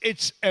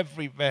 it's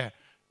everywhere.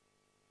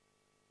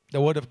 The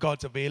word of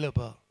God's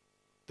available.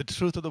 The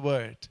truth of the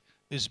word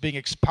is being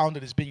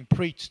expounded, is being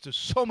preached to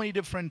so many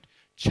different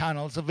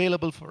channels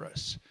available for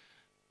us.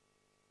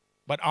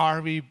 But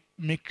are we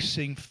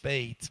mixing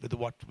faith with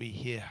what we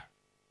hear?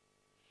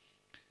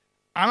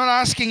 I'm not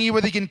asking you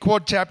whether you can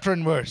quote chapter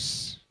and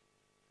verse.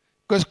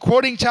 Because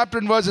quoting chapter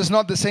and verse is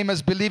not the same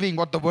as believing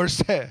what the verse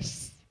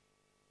says.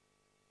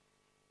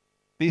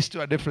 These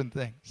two are different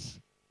things.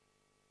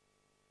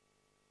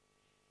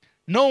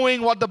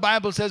 Knowing what the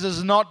Bible says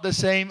is not the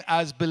same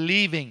as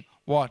believing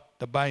what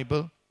the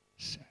Bible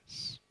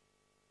says.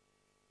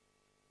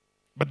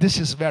 But this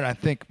is where I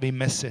think we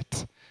miss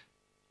it.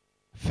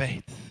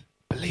 Faith,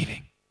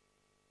 believing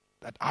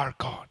that our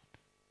God.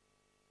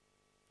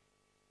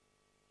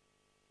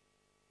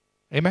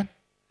 Amen?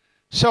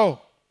 So,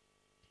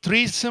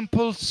 three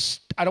simple,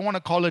 I don't want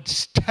to call it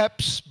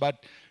steps,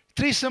 but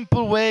three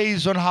simple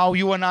ways on how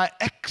you and I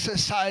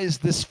exercise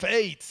this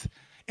faith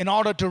in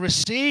order to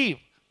receive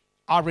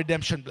our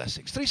redemption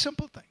blessings. Three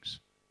simple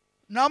things.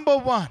 Number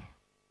one,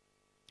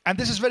 and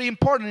this is very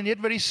important and yet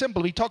very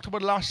simple. We talked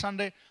about it last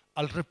Sunday.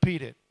 I'll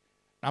repeat it.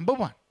 Number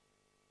one,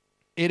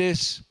 it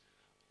is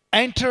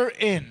enter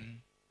in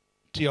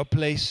to your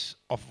place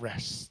of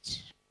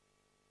rest.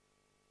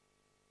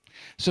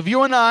 So if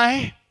you and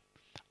I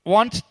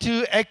want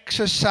to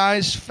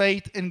exercise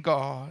faith in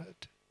God,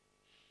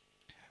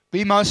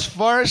 we must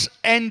first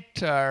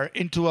enter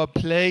into a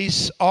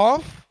place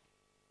of.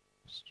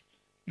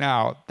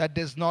 Now, that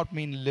does not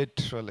mean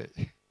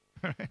literally.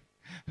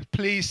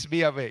 Please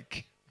be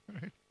awake.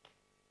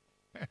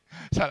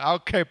 So,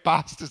 okay,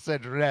 pastor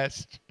said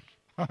rest.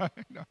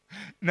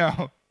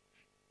 No.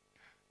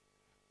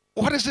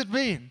 What does it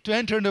mean to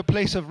enter into a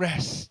place of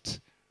rest?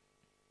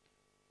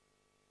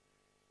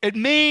 It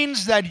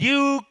means that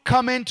you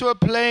come into a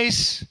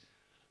place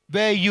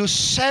where you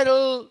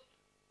settle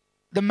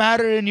the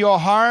matter in your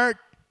heart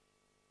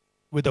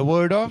with the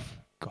word of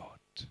God.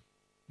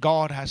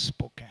 God has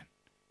spoken.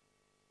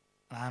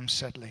 I'm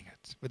settling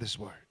it with His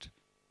word.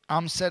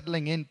 I'm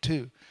settling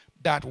into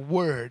that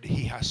word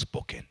He has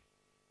spoken.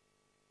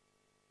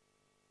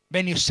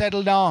 When you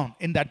settle down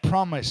in that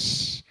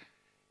promise,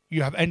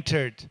 you have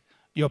entered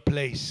your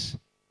place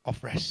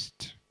of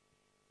rest.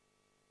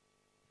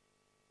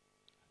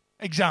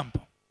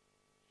 Example.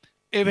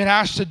 If it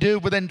has to do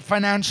with a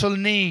financial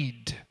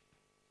need.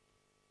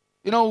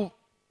 You know,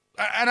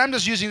 and I'm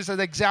just using this as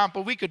an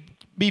example. We could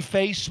be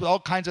faced with all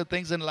kinds of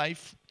things in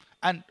life.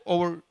 And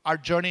over our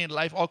journey in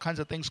life, all kinds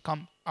of things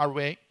come our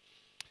way.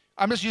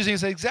 I'm just using this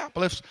as an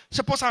example. If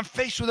suppose I'm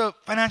faced with a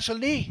financial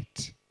need.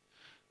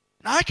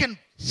 Now I can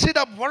sit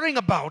up worrying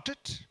about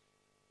it.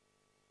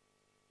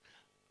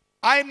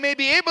 I may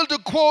be able to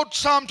quote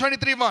Psalm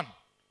 23:1.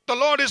 The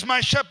Lord is my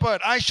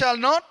shepherd, I shall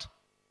not.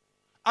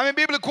 I may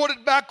be able to quote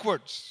it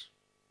backwards.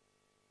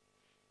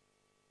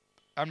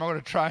 I'm not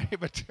going to try,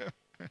 but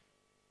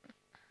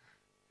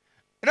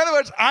in other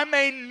words, I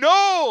may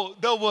know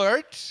the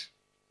words,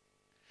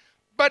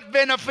 but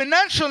when a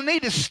financial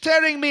need is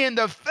staring me in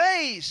the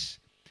face,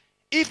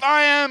 if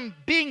I am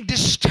being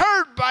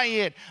disturbed by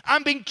it,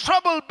 I'm being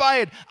troubled by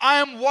it, I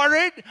am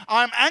worried,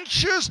 I'm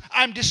anxious,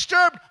 I'm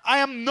disturbed, I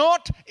am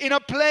not in a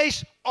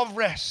place of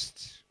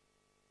rest.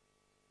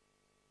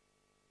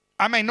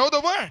 I may know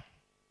the word.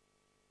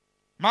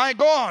 My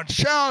God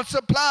shall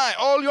supply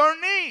all your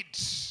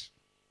needs.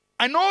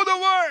 I know the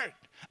word.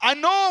 I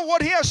know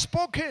what He has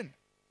spoken.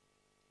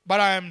 But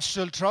I am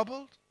still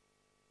troubled,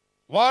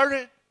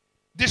 worried,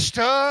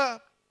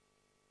 disturbed.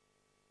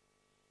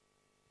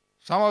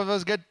 Some of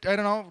us get,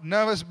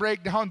 nervous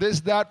breakdown, this,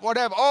 that,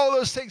 whatever, all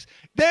those things.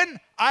 Then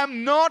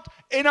I'm not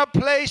in a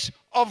place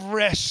of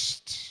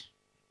rest.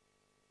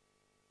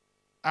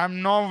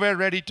 I'm nowhere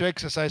ready to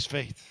exercise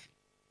faith.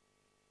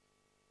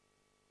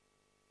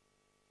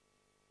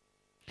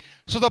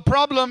 So the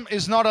problem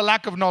is not a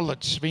lack of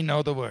knowledge. We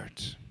know the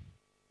word.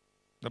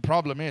 The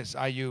problem is,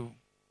 are you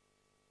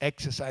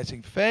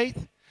exercising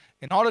faith?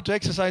 In order to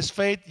exercise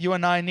faith, you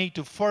and I need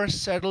to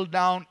first settle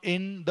down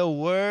in the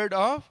word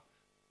of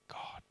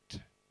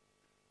God.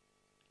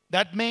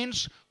 That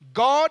means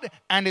God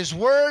and His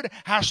word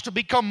has to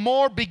become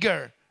more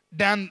bigger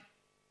than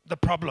the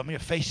problem you're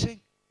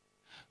facing.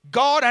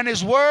 God and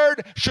His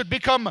word should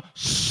become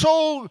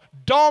so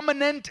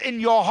dominant in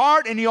your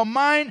heart, in your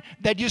mind,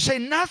 that you say,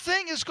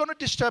 nothing is going to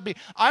disturb me.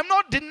 I'm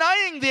not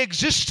denying the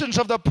existence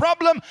of the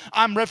problem.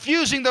 I'm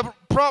refusing the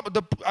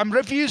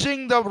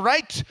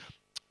right.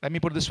 Let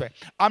me put it this way.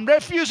 I'm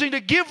refusing to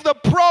give the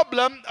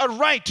problem a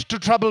right to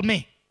trouble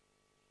me.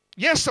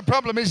 Yes, the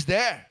problem is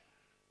there.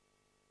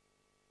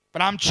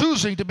 But I'm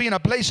choosing to be in a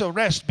place of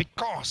rest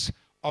because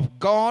of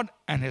God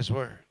and His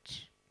word.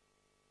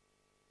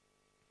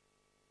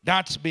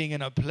 That's being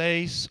in a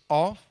place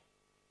of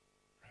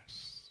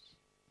rest.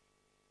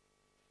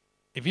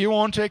 If you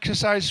want to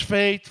exercise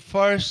faith,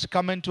 first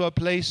come into a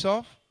place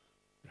of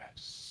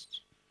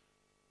rest.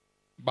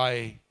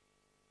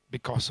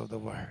 Because of the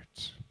word.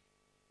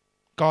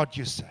 God,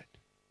 you said.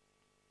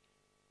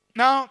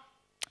 Now,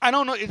 I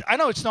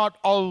know it's not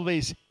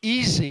always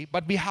easy,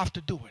 but we have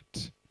to do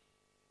it.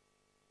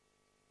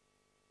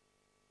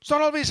 It's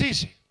not always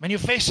easy. When you're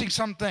facing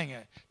something,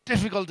 a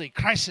difficulty,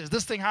 crisis,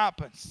 this thing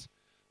happens.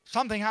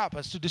 Something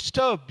happens to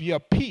disturb your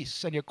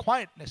peace and your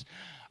quietness.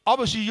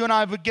 Obviously, you and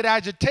I will get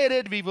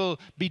agitated. We will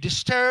be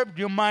disturbed.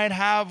 You might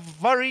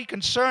have worry,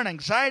 concern,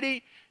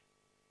 anxiety.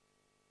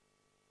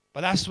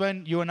 But that's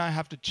when you and I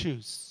have to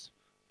choose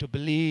to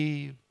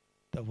believe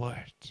the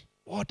word.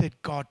 What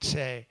did God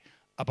say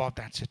about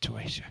that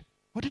situation?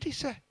 What did He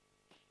say?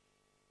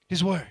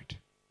 His word.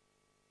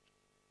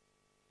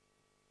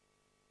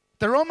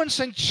 The Roman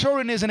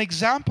centurion is an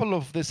example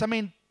of this. I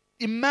mean,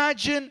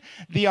 imagine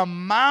the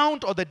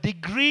amount or the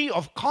degree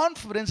of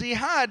confidence he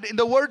had in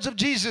the words of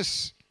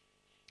Jesus.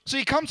 So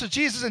he comes to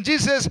Jesus and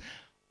Jesus says,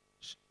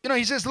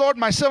 he says, Lord,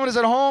 my servant is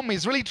at home.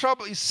 He's really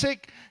troubled. He's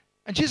sick.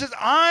 And Jesus says,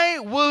 I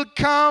will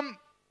come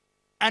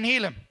and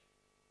heal him.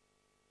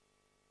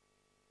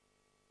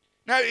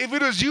 Now, if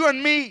it was you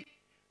and me,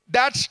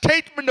 that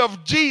statement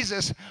of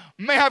Jesus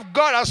may have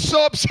got us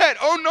so upset.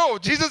 Oh no,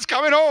 Jesus is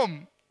coming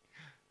home.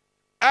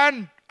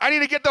 And I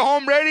need to get the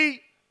home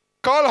ready.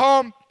 Call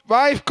home.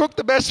 Wife, cook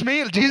the best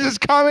meal. Jesus is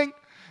coming.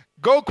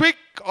 Go quick.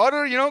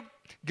 Order,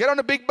 get on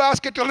a big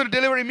basket. Tell them to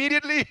deliver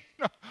immediately.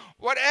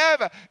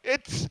 Whatever.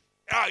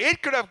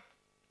 It could have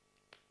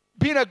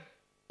been a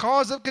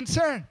cause of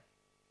concern.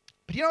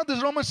 But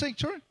this Roman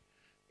centurion,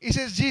 he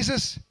says,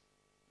 Jesus,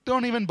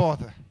 don't even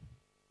bother.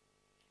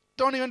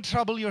 Don't even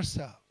trouble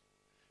yourself.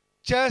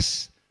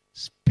 Just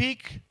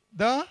speak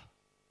the...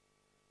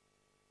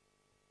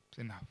 It's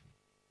enough.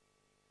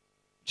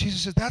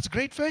 Jesus says, that's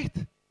great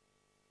faith.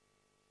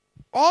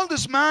 All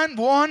this man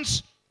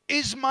wants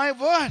is my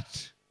word.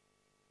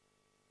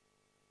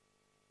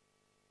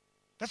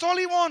 That's all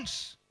he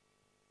wants.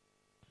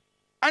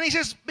 And he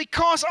says,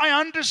 because I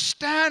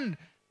understand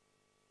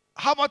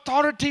how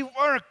authority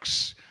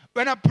works.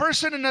 When a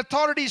person in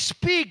authority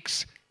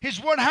speaks,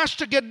 his word has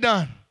to get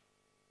done.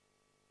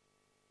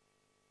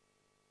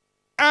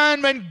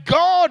 And when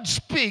God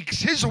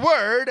speaks, his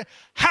word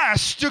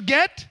has to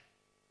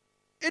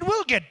it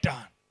will get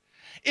done.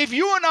 If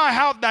you and I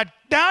have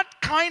that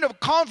kind of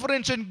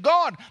confidence in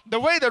God, the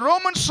way the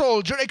Roman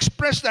soldier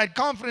expressed that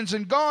confidence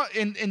in God,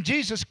 in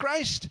Jesus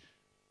Christ,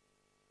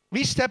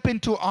 we step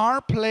into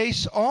our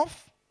place of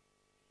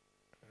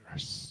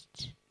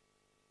rest.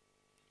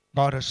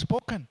 God has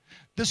spoken.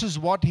 This is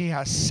what he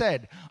has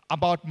said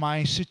about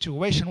my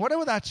situation,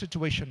 whatever that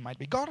situation might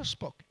be. God has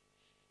spoken.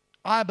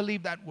 I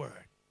believe that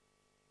word.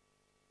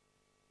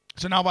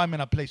 So now I'm in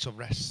a place of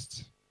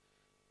rest.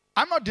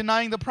 I'm not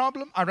denying the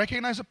problem. I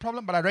recognize the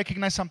problem, but I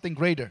recognize something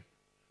greater.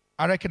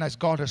 I recognize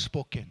God has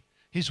spoken.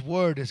 His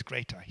word is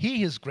greater.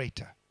 He is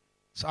greater.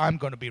 So I'm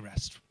going to be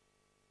restful.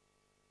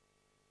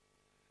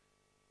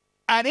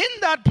 And in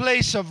that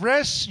place of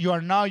rest, you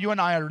and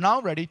I are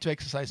now ready to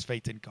exercise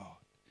faith in God.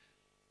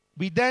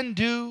 We then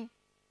do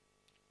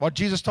what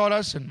Jesus taught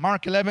us in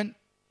Mark 11,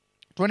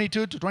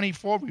 22 to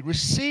 24. We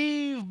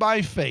receive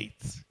by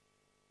faith.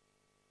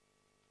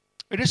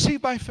 We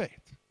receive by faith.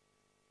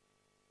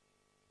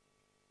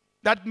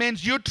 That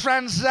means you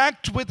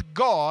transact with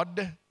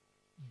God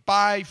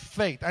by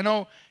faith. I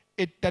know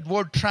that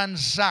word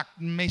transact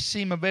may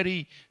seem a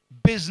very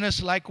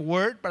business-like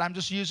word, but I'm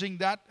just using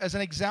that as an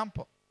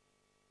example.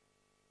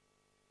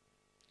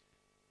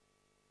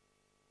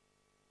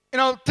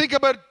 Think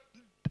about,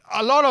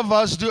 a lot of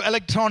us do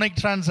electronic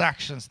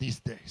transactions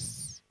these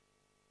days.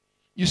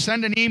 You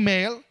send an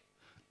email.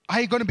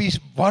 Are you going to be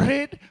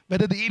worried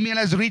whether the email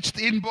has reached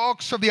the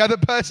inbox of the other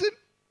person?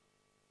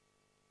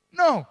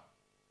 No.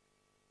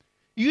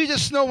 You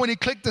just know when you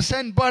click the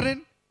send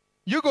button,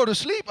 you go to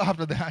sleep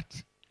after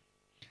that.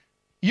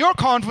 You're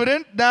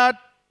confident that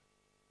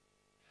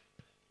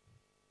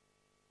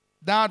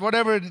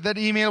whatever that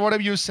email,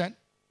 whatever you sent,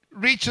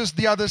 reaches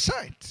the other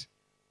side.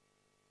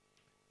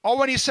 Or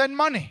when you send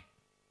money.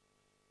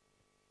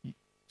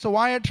 It's a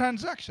wire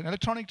transaction,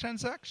 electronic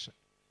transaction.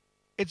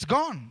 It's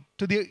gone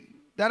to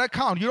that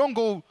account. You don't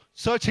go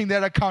searching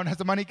that account. Has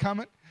the money come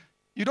in?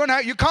 You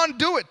can't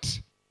do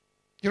it.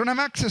 You don't have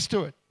access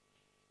to it.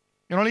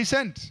 You can only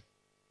send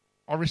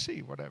or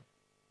receive, whatever.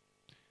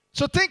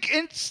 So think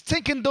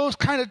in those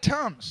kind of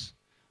terms.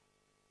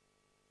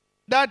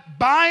 That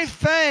by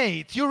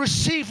faith you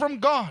receive from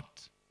God.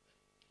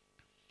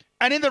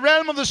 And in the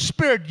realm of the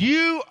Spirit,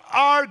 you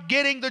are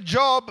getting the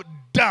job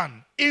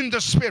done in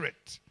the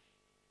Spirit.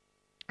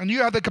 And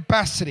you have the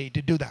capacity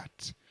to do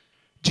that.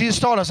 Jesus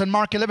taught us in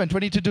Mark 11,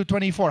 22 to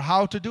 24,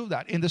 how to do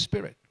that in the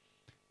Spirit.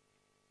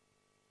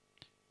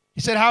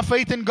 He said, have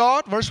faith in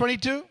God, verse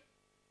 22.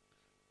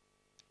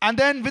 And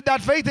then with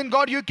that faith in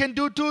God, you can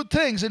do two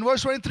things. In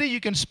verse 23, you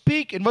can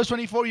speak. In verse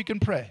 24, you can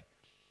pray.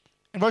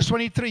 In verse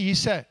 23, he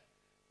said,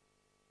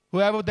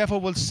 whoever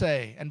therefore will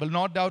say and will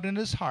not doubt in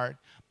his heart,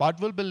 but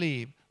will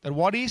believe that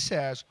what he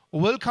says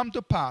will come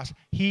to pass,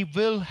 he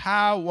will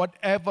have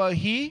whatever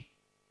he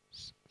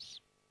says.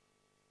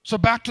 So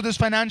back to this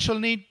financial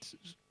need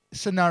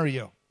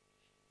scenario.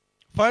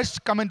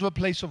 First, come into a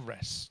place of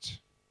rest.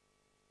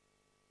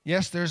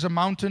 Yes, there's a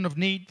mountain of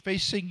need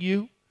facing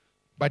you,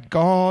 but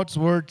God's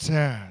word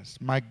says,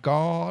 my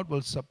God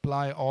will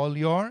supply all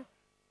your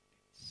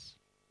needs.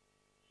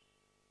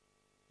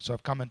 So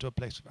I've come into a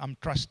place I'm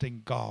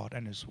trusting God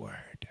and his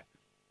word.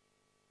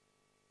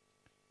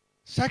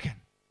 Second,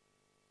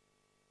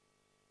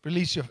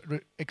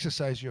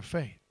 exercise your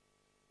faith.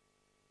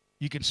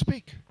 You can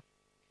speak.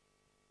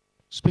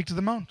 Speak to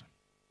the mountain.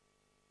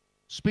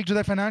 Speak to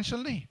that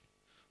financial need.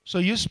 So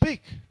you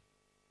speak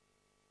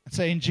and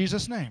say, in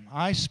Jesus' name,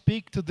 I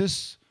speak to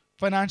this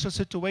financial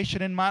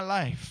situation in my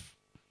life.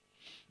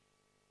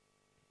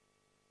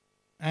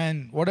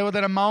 And whatever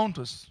that amount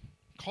was,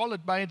 Call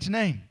it by its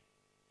name.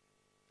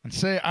 And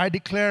say, I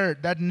declare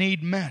that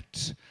need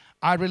met.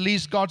 I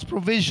release God's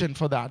provision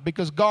for that.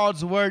 Because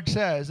God's word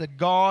says that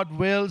God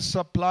will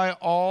supply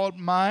all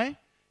my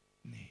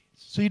needs.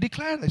 So you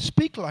declare that.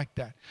 Speak like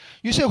that.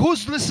 You say,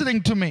 who's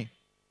listening to me?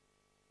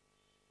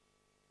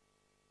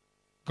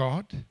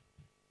 God.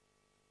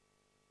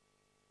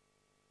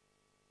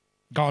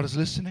 God is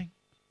listening.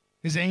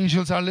 His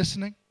angels are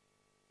listening.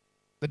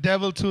 The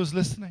devil too is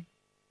listening.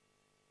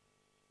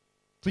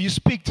 So you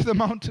speak to the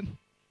mountain.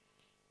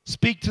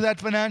 Speak to that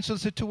financial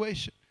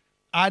situation.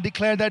 I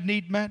declare that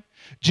need met.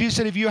 Jesus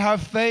said, if you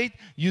have faith,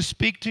 you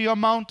speak to your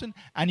mountain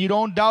and you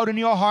don't doubt in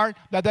your heart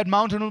that that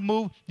mountain will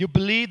move. You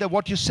believe that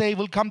what you say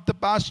will come to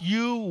pass.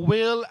 You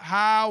will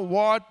have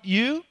what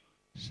you...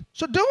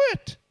 So do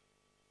it.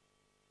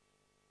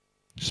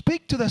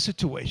 Speak to the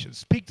situation.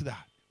 Speak to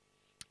that.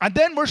 And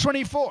then verse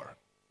 24.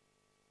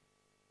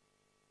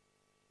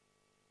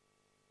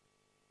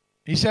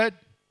 He said,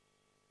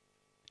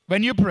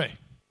 when you pray,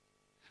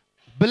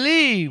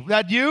 believe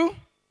that you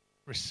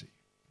receive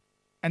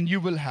and you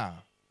will have.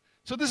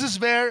 So this is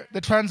where the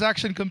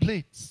transaction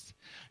completes.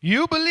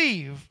 You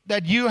believe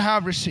that you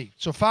have received.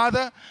 So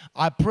Father,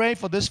 I pray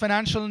for this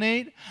financial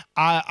need.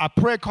 I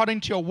pray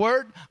according to your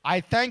word.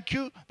 I thank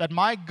you that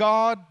my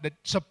God that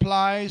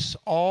supplies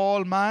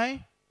all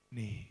my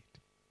need.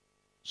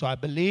 So I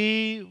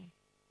believe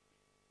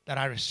that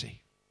I receive.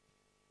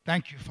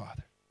 Thank you,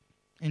 Father.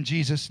 In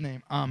Jesus'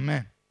 name,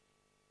 amen.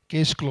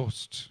 Case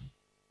closed.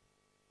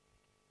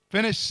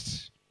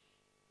 Finished.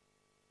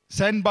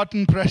 Send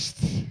button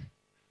pressed.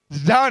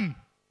 It's done.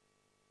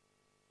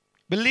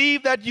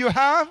 Believe that you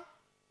have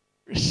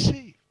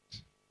received.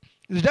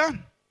 It's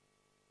done.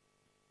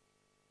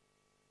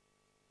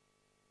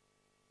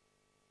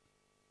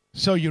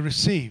 So you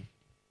receive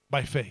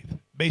by faith,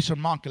 based on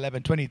Mark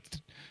 11,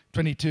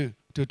 22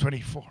 to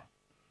 24.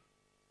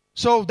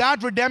 So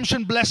that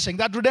redemption blessing,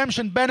 that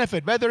redemption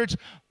benefit, whether it's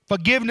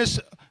forgiveness,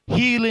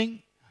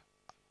 healing,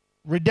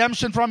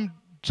 redemption from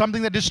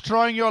something that's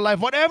destroying your life,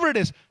 whatever it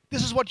is,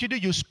 this is what you do.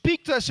 You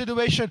speak to a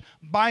situation,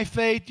 by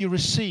faith you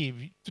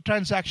receive. The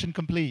transaction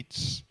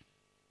completes.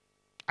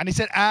 And he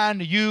said,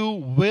 and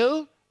you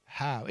will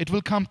have. It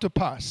will come to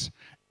pass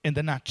in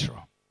the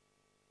natural.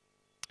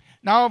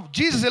 Now,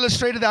 Jesus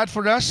illustrated that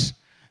for us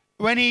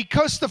when he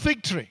cursed the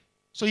fig tree.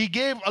 So he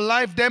gave a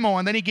live demo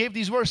and then he gave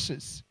these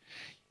verses.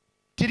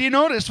 Did you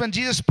notice when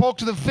Jesus spoke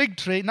to the fig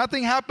tree,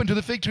 nothing happened to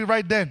the fig tree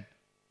right then?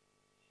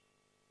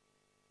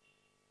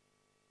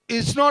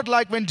 It's not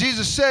like when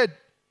Jesus said,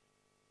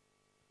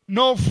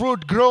 no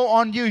fruit grow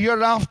on you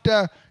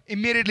hereafter,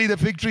 immediately the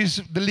fig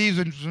trees, the leaves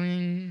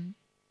went.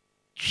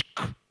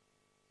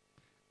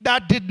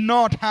 That did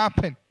not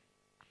happen.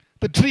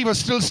 The tree was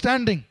still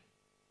standing.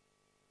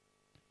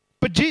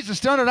 But Jesus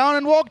turned around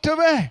and walked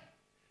away.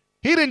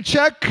 He didn't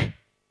check.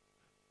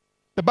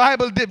 The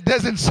Bible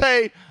doesn't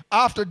say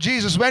after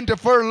Jesus went a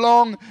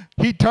furlong,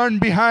 he turned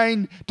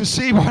behind to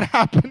see what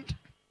happened.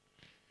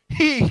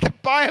 The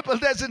Bible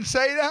doesn't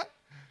say that.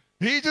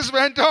 He just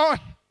went on.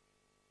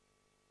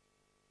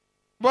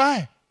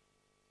 Why?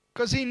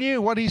 Because he knew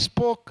what he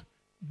spoke.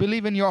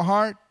 Believe in your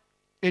heart.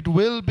 It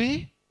will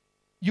be.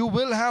 You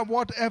will have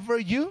whatever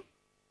you.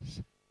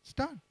 It's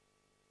done.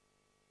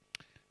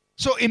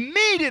 So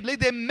immediately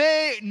there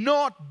may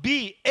not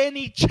be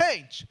any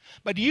change.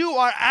 But you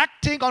are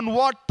acting on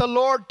what the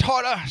Lord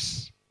taught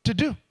us to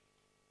do.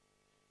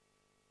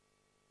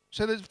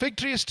 So the fig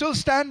tree is still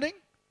standing.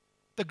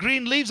 The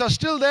green leaves are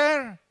still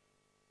there.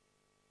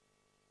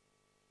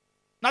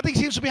 Nothing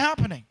seems to be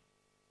happening.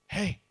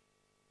 Hey,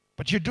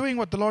 but you're doing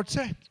what the Lord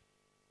said.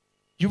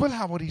 You will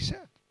have what he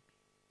said.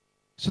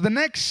 So the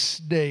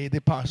next day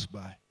they passed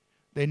by.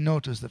 They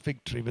noticed the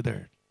fig tree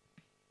withered.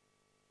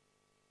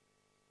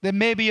 There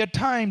may be a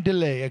time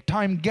delay, a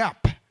time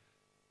gap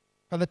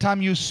by the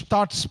time you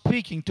start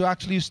speaking to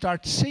actually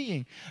start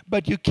seeing.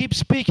 But you keep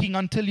speaking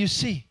until you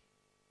see.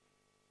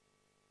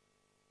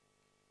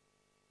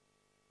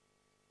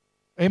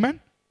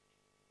 Amen?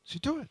 So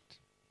do it.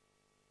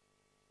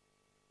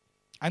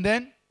 And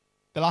then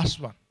the last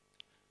one.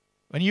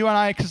 When you and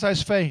I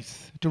exercise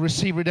faith to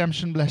receive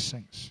redemption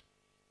blessings,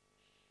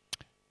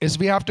 is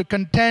we have to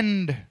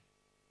contend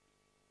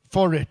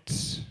for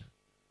it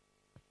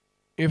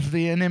if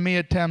the enemy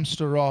attempts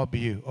to rob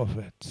you of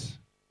it.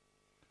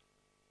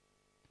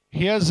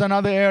 Here's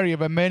another area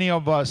where many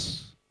of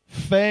us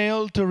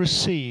fail to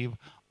receive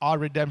our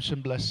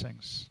redemption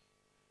blessings.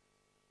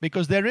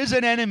 Because there is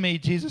an enemy,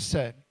 Jesus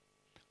said,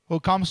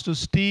 who comes to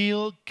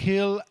steal,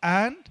 kill,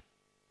 and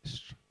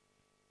destroy.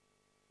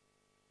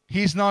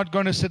 He's not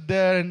going to sit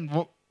there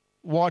and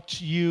watch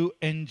you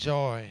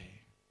enjoy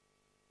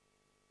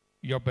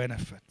your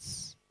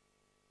benefits.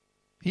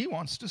 He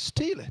wants to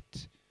steal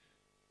it,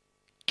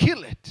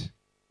 kill it,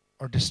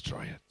 or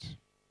destroy it.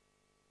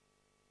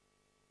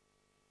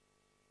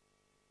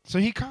 So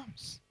he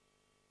comes.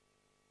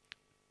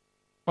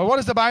 But what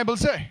does the Bible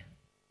say?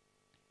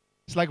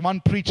 It's like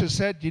one preacher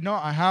said,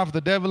 I have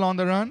the devil on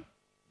the run.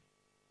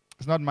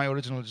 It's not my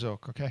original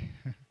joke, okay?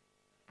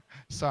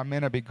 So I may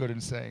not be good in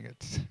saying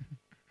it.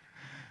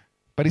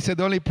 But he said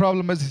the only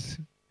problem is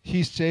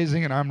he's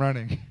chasing and I'm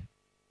running. You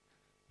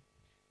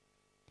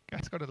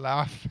guys got to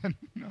laugh.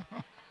 No.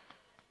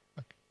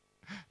 Okay.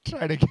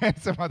 Try it again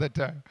some other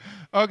time.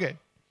 Okay.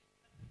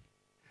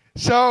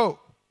 So,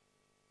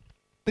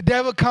 the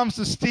devil comes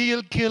to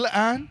steal, kill,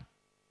 and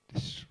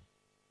destroy.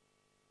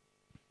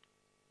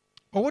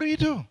 But what do?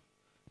 Do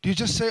you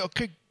just say,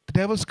 okay, the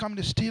devil's come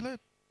to steal it?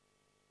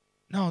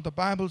 No, the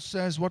Bible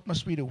says, what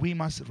must we do? We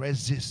must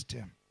resist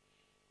him.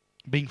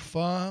 Being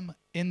firm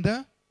in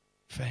the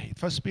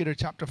faith. 1 Peter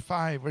chapter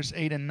 5, verse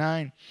 8 and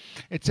 9.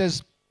 It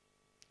says,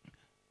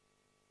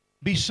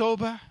 be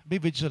sober, be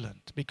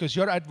vigilant, because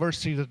your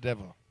adversary, the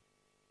devil,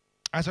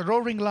 as a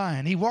roaring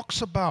lion, he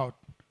walks about,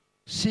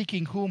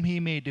 seeking whom he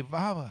may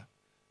devour.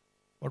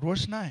 But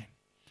verse 9.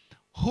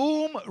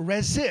 Whom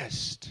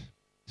resist,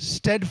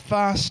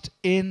 steadfast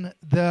in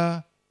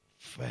the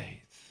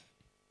faith.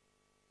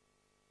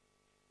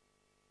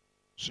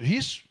 So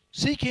he's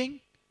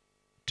seeking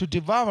to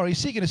devour. He's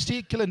seeking to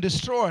steal, kill, and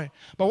destroy.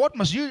 But what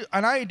must you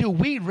and I do?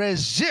 We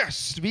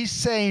resist. We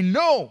say,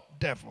 no,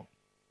 devil.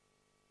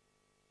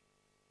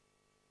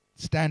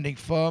 Standing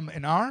firm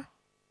in our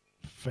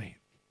faith.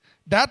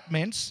 That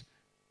means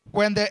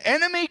when the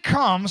enemy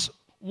comes,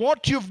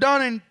 what you've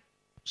done in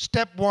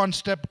step 1,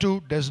 step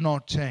 2 does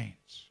not change.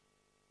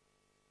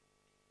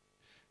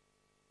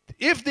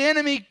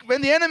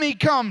 When the enemy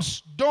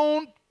comes,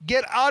 don't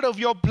get out of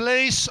your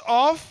place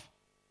of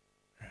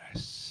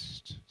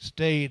rest.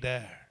 Stay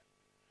there.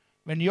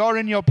 When you're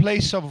in your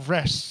place of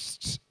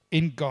rest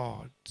in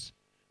God,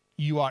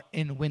 you are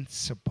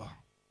invincible.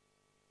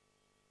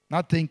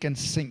 Nothing can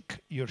sink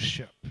your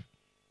ship.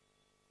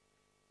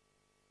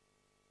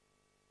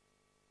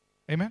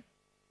 Amen?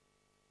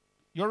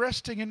 You're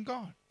resting in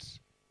God.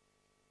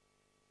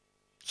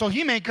 So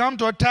he may come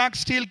to attack,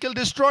 steal, kill,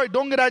 destroy.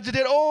 Don't get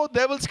agitated. Oh,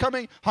 devil's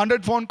coming.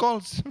 100 phone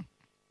calls.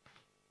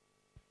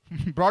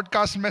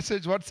 Broadcast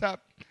message, WhatsApp.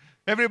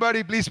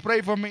 Everybody, please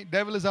pray for me.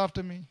 Devil is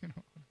after me.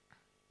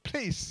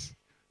 Please,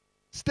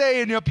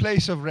 stay in your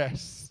place of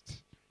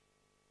rest.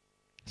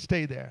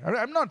 Stay there.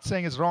 I'm not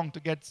saying it's wrong to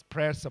get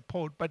prayer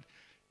support, but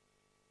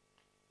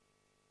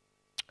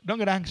don't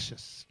get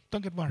anxious.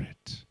 Don't get worried.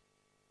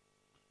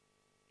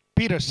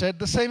 Peter said,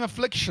 the same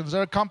afflictions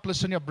are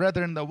accomplished in your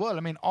brethren in the world.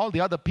 I mean, all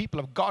the other people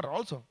of God are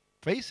also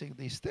facing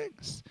these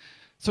things.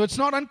 So it's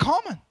not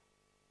uncommon.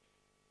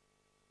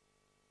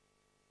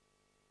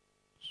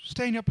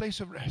 Stay in your place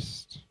of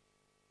rest.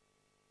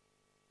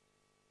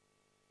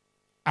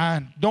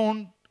 And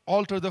don't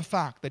alter the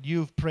fact that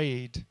you've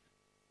prayed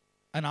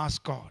and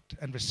asked God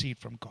and received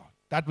from God.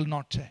 That will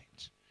not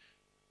change.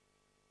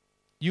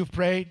 You've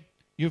prayed,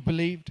 you've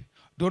believed.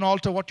 Don't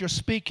alter what you're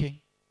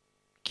speaking.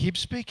 Keep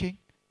speaking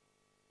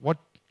what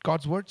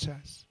God's word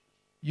says.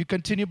 You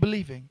continue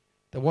believing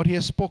that what he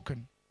has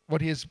spoken,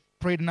 what he has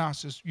prayed and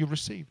asked is you've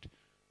received.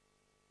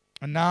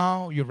 And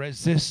now you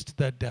resist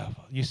the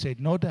devil. You say,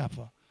 no,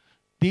 devil,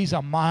 these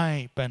are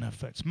my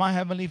benefits. My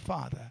Heavenly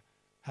Father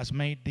has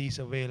made these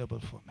available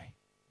for me.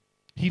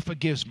 He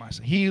forgives my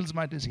sin, heals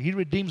my disease. He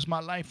redeems my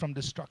life from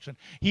destruction.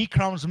 He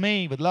crowns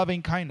me with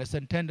loving kindness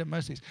and tender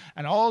mercies.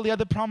 And all the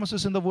other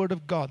promises in the Word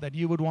of God that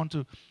you would want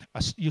to,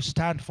 you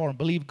stand for and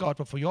believe God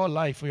for your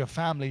life, for your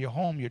family, your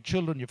home, your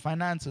children, your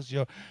finances,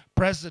 your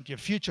present, your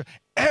future.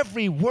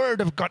 Every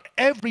word of God,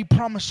 every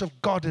promise of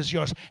God is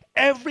yours.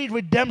 Every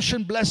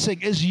redemption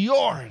blessing is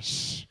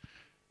yours.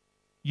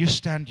 You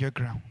stand your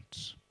ground.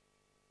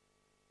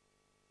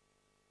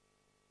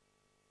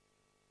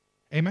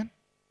 Amen?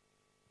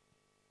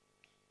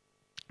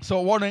 So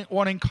I want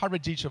to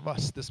encourage each of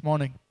us this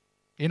morning.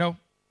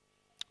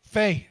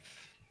 Faith.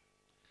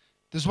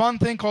 There's one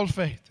thing called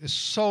faith. It's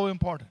so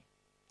important.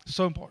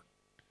 So important.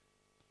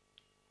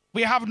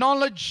 We have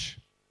knowledge,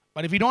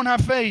 but if we don't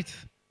have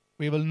faith,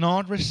 we will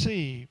not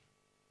receive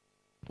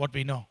what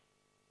we know.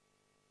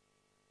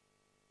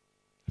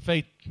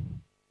 Faith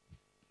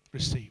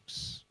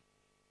receives.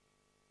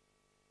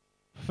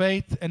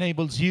 Faith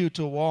enables you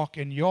to walk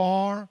in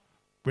your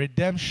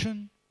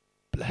redemption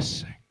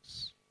blessings.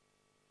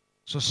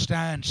 So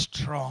stand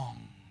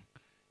strong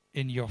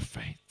in your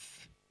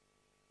faith.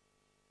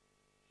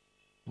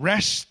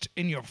 Rest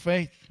in your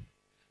faith.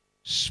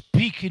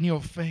 Speak in your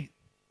faith.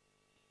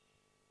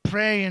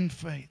 Pray in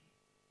faith.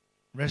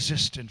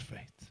 Resist in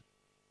faith.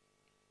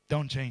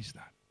 Don't change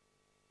that.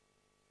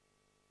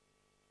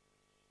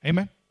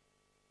 Amen?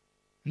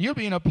 And you'll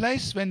be in a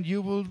place when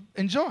you will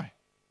enjoy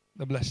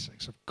the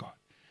blessings of God.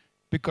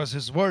 Because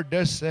His Word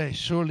does say,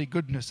 surely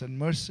goodness and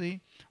mercy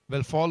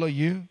will follow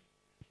you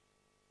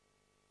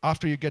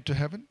after you get to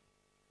heaven.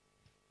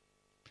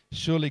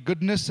 Surely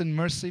goodness and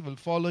mercy will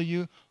follow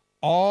you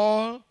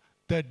all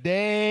the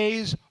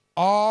days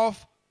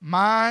of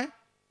my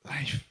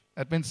life.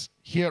 That means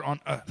here on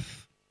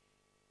earth.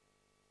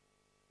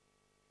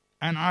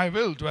 And I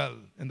will dwell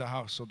in the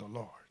house of the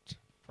Lord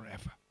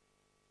forever.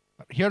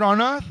 But here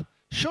on earth,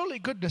 surely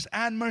goodness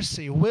and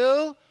mercy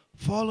will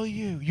follow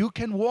you. You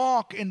can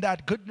walk in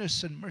that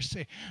goodness and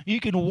mercy. You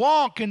can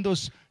walk in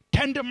those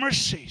tender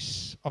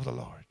mercies of the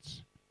Lord.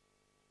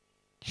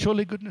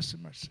 Surely goodness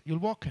and mercy. You'll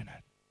walk in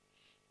it.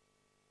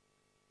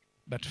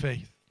 But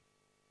faith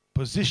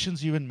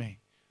positions you and me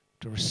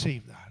to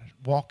receive that and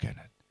walk in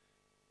it.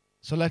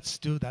 So let's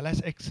do that.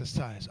 Let's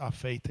exercise our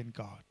faith in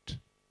God.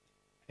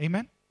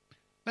 Amen?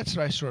 Let's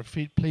rise to our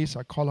feet, please.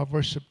 I call our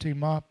worship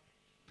team up.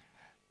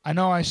 I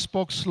know I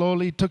spoke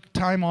slowly, took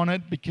time on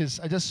it, because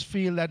I just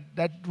feel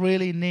that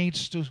really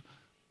needs to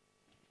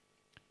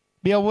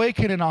be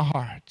awakened in our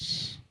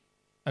hearts.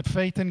 That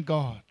faith in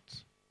God.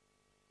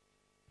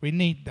 We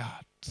need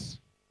that.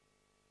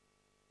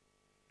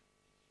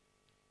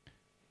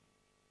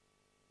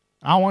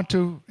 I want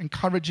to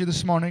encourage you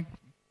this morning.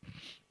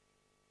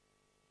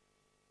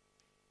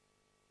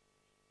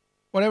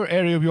 Whatever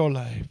area of your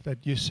life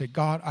that you say,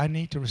 God, I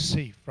need to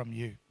receive from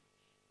you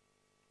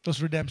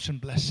those redemption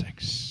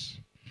blessings.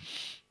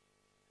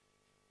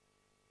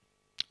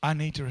 I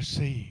need to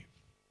receive.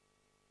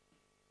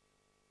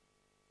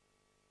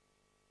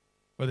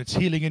 Whether it's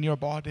healing in your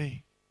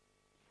body,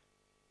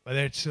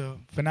 whether it's a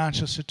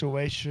financial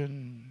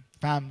situation,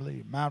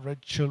 family,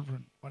 marriage,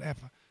 children,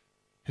 whatever.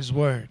 His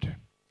word,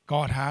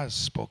 God has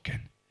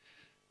spoken.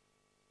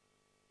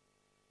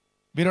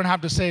 We don't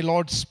have to say,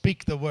 Lord,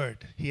 speak the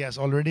word. He has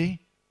already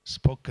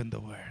spoken the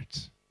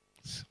words.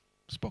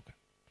 Spoken.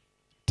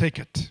 Take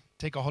it.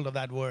 Take a hold of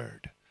that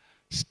word.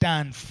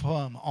 Stand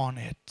firm on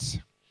it.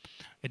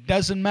 It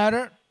doesn't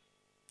matter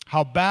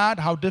how bad,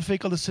 how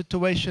difficult the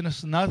situation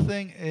is.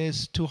 Nothing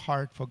is too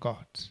hard for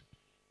God.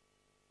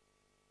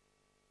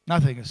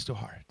 Nothing is too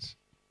hard.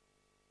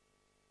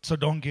 So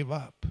don't give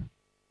up.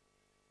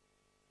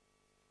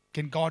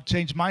 Can God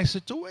change my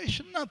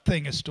situation?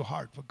 Nothing is too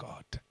hard for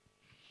God.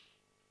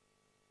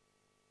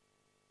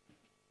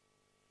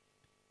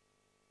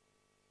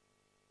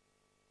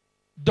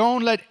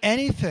 Don't let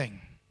anything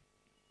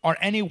or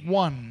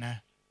anyone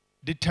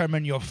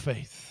determine your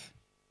faith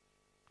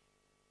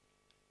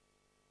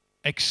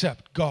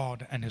except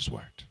God and His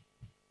Word.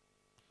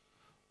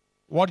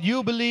 What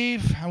you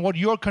believe and what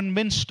you're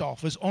convinced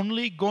of is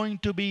only going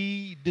to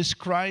be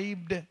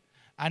described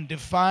and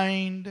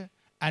defined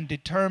and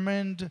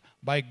determined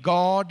by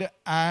God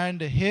and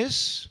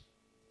His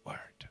Word.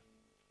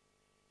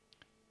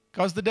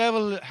 Because the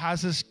devil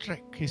has his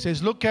trick. He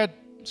says, look at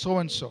so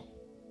and so.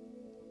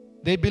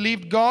 They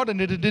believed God and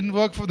it didn't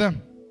work for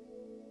them.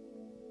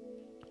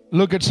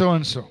 Look at so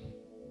and so.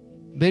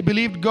 They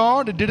believed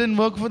God, it didn't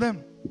work for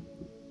them.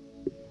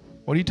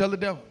 What do you tell the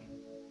devil?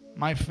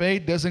 My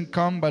faith doesn't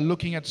come by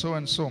looking at so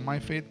and so. My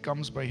faith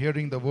comes by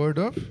hearing the word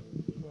of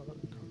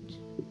God.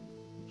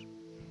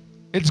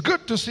 It's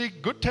good to see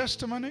good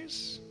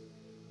testimonies,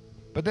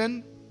 but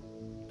then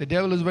the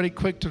devil is very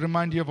quick to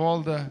remind you of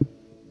all the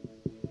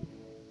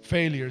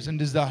failures and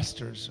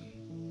disasters.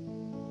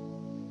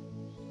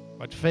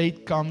 But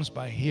faith comes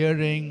by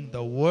hearing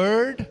the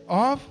word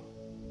of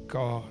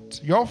God.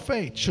 Your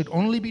faith should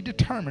only be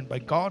determined by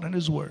God and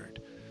His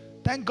word.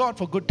 Thank God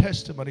for good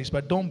testimonies,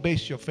 but don't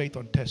base your faith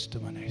on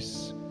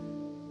testimonies.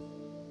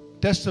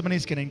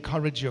 Testimonies can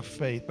encourage your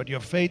faith, but your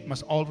faith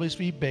must always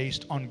be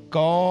based on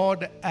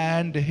God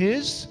and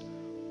His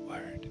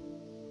word.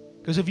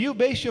 Because if you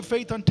base your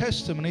faith on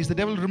testimonies, the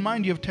devil will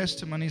remind you of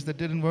testimonies that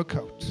didn't work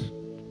out.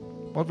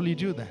 What will you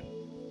do then?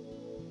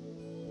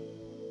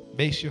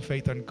 Base your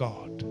faith on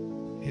God,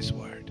 His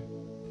word.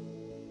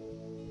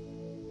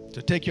 So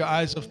take your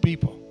eyes off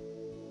people.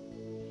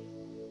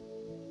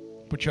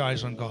 Put your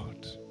eyes on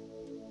God,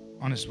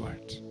 on His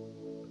word.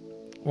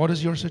 What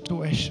is your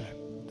situation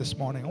this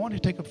morning? I want you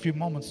to take a few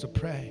moments to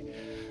pray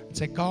and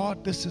say,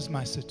 God, this is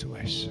my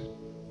situation.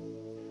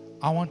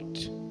 I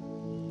want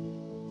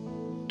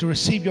to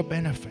receive your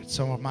benefits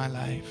over my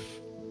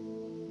life.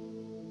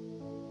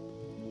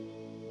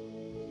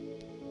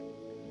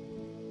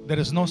 There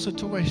is no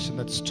situation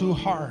that's too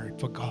hard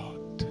for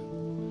God.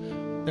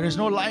 There is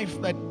no life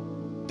that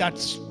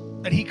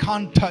He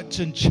can't touch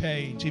and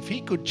change. If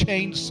He could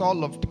change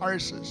Saul of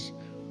Tarsus,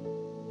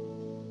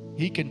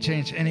 He can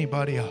change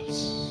anybody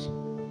else.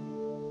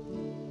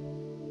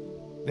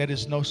 There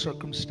is no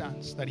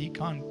circumstance that He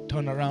can't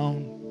turn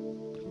around.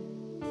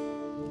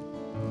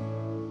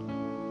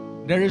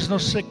 There is no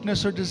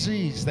sickness or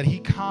disease that He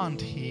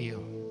can't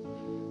heal.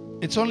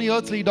 It's only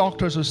earthly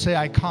doctors who say,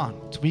 I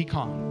can't. We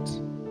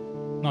can't.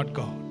 Not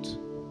God.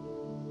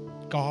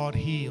 God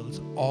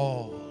heals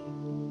all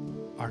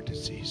our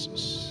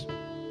diseases.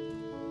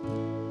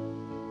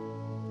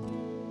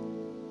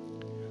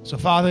 So,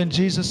 Father, in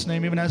Jesus'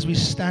 name, even as we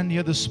stand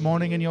here this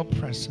morning in your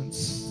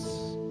presence,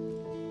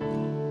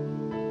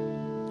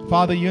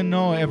 Father, you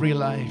know every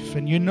life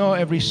and you know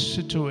every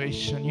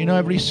situation, you know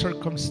every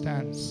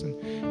circumstance,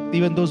 and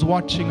even those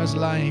watching us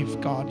live,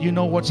 God, you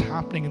know what's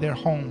happening in their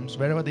homes,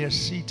 wherever they are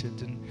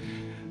seated. And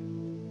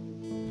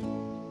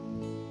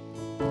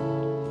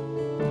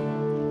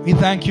we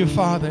thank you,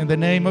 Father, in the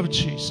name of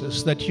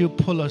Jesus, that you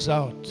pull us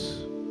out.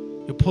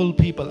 You pull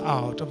people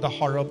out of the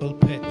horrible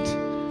pit.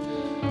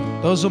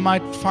 Those who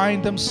might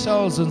find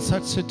themselves in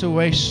such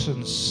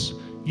situations,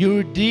 you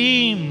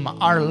redeem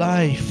our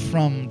life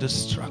from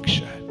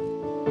destruction.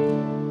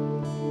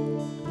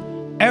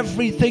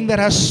 Everything that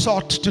has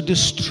sought to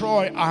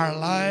destroy our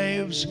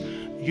lives,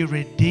 you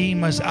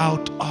redeem us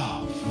out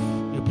of.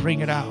 You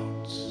bring it out.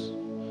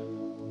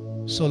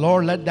 So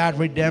Lord, let that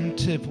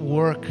redemptive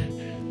work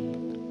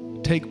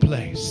take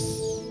place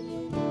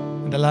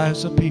in the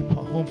lives of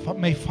people who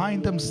may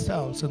find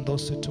themselves in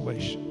those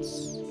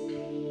situations.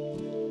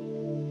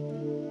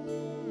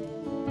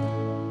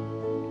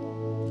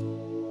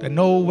 That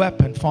no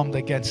weapon formed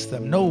against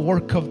them, no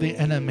work of the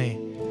enemy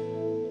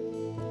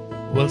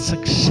will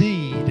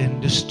succeed in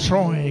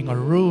destroying or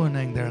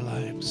ruining their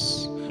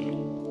lives.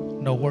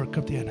 No work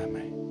of the enemy.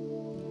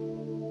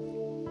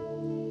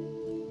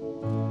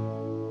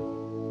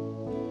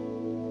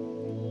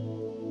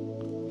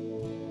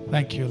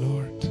 Thank you,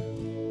 Lord.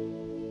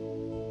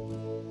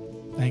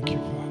 Thank you,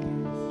 Father.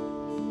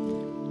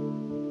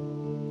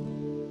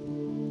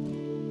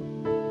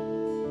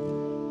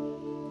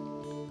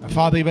 And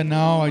Father, even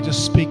now I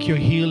just speak your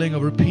healing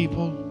over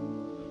people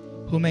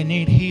who may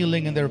need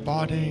healing in their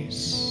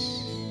bodies.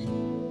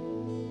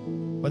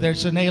 Whether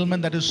it's an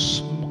ailment that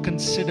is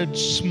considered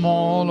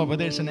small, or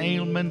whether it's an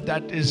ailment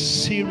that is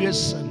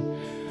serious and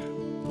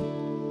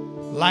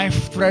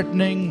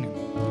life-threatening,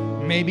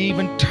 maybe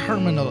even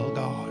terminal,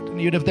 God. And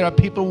even if there are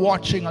people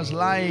watching us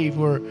live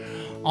who are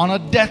on a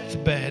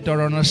deathbed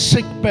or on a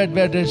sick bed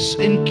where there's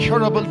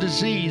incurable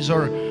disease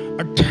or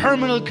a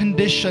terminal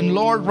condition,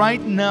 Lord,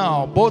 right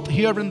now, both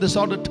here in this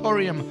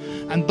auditorium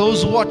and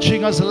those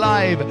watching us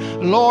live,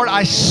 Lord,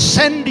 I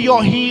send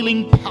your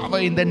healing power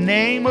in the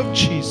name of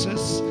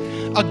Jesus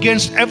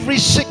against every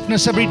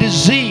sickness, every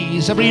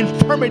disease, every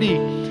infirmity,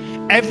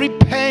 every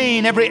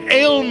pain, every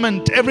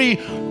ailment, every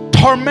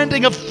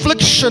tormenting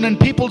affliction in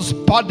people's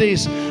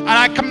bodies. And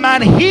I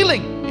command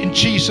healing in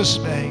Jesus'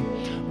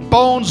 name.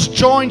 Bones,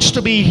 joints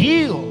to be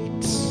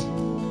healed.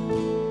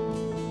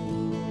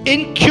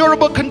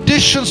 Incurable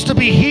conditions to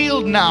be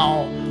healed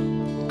now.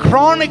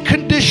 Chronic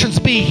conditions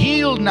be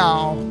healed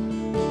now.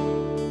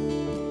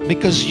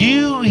 Because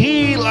you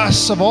heal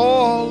us of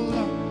all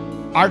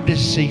our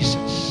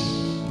diseases.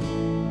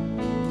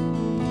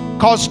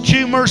 Cause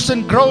tumors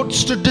and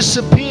growths to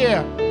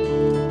disappear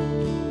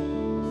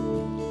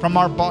from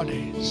our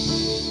bodies.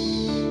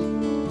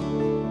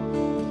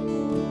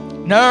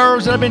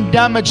 Nerves that have been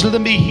damaged, let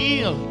them be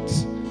healed.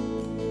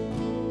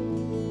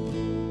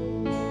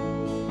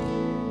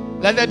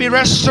 Let there be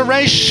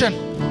restoration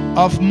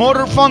of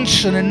motor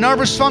function and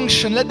nervous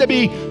function. Let there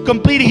be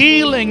complete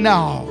healing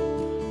now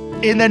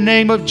in the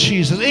name of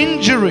Jesus.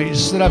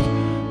 Injuries that have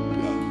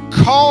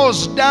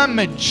caused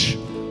damage,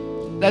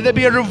 let there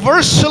be a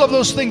reversal of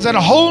those things and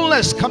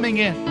wholeness coming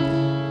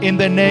in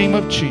the name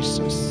of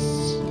Jesus.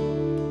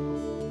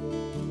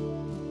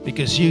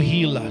 Because you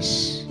heal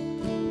us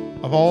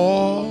of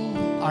all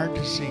our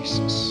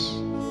diseases.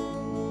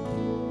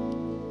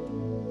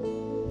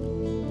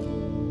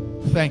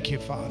 Thank you,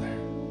 Father.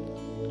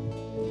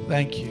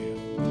 Thank you.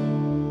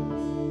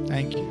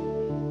 Thank you.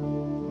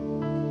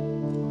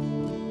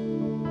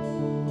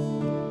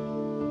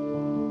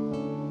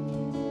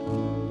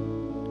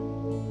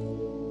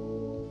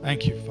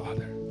 Thank you,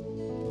 Father.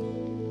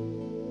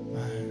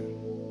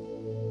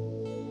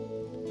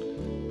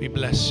 We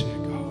bless you,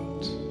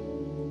 God.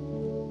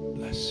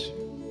 Bless you.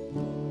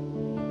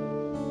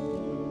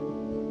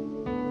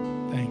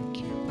 Thank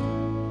you.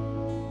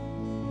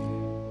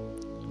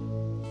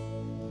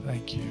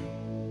 Thank you.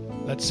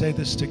 Let's say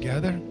this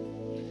together.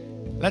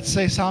 Let's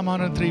say Psalm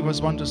 103 verse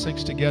 1 to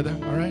 6 together.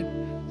 All right?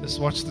 Just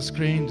watch the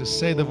screen. Just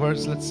say the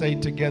words. Let's say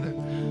it together.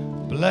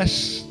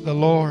 Bless the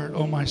Lord,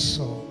 O my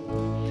soul,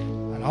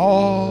 and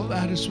all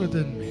that is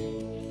within me.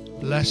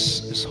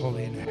 Bless his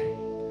holy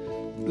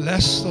name.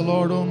 Bless the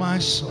Lord, O my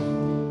soul,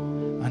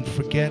 and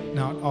forget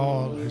not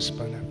all his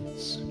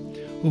benefits,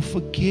 who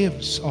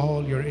forgives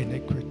all your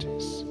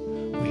iniquities,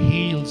 who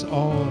heals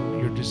all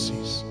your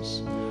diseases,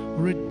 who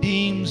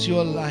redeems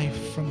your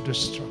life from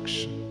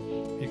destruction.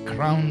 He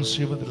crowns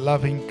you with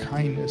loving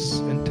kindness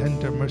and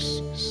tender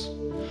mercies,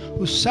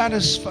 who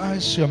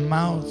satisfies your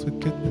mouth with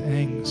good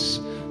things,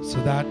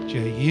 so that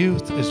your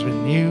youth is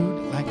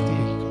renewed like the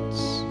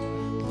eagles.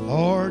 The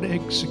Lord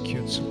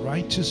executes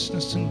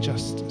righteousness and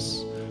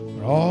justice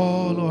for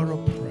all who are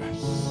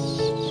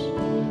oppressed.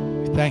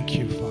 We thank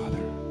you,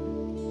 Father.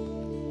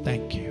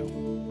 Thank you.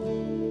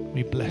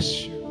 We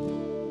bless you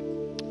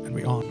and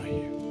we honor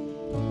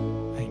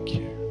you. Thank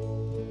you.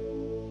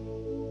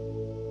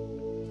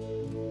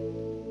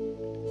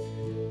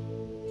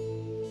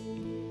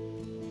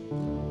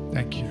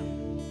 Thank you.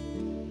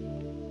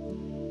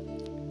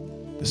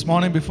 This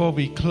morning, before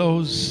we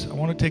close, I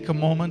want to take a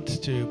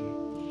moment to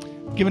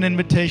give an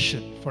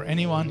invitation for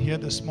anyone here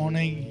this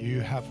morning. You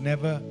have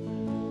never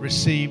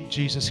received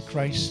Jesus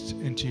Christ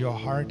into your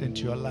heart,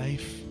 into your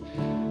life.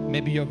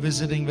 Maybe you're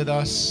visiting with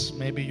us.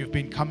 Maybe you've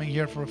been coming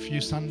here for a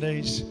few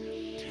Sundays.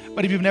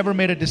 But if you've never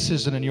made a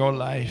decision in your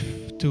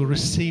life to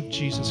receive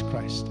Jesus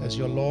Christ as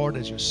your Lord,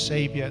 as your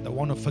Savior, the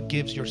one who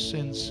forgives your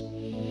sins,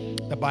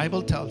 the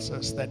Bible tells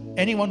us that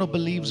anyone who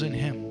believes in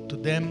Him, to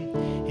them,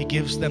 He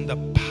gives them the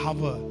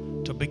power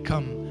to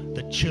become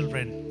the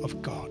children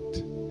of God.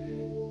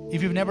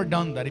 If you've never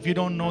done that, if you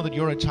don't know that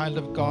you're a child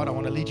of God, I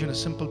want to lead you in a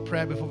simple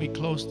prayer before we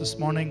close this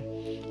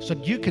morning, so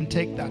that you can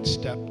take that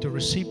step to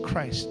receive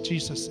Christ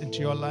Jesus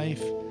into your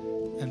life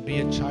and be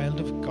a child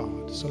of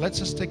God. So let's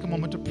just take a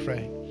moment to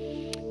pray.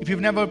 If you've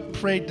never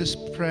prayed this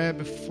prayer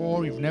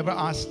before, you've never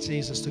asked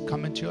Jesus to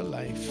come into your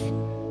life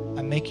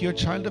and make you a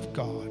child of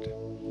God,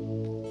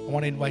 I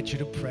want to invite you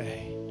to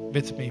pray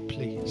with me,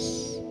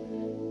 please.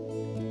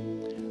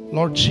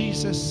 Lord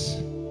Jesus,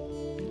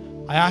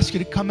 I ask you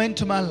to come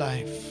into my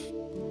life.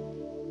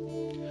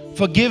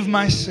 Forgive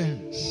my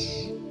sins.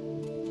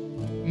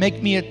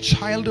 Make me a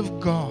child of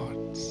God.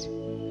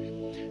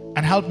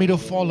 And help me to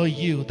follow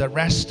you the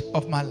rest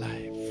of my life.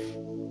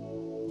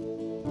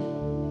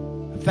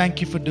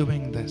 Thank you for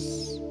doing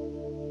this.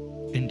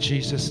 In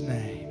Jesus'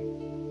 name.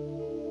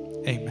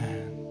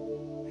 Amen.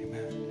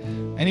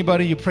 Amen.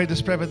 Anybody, you prayed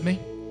this prayer with me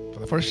for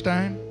the first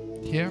time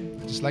here?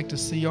 I'd just like to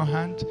see your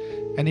hand.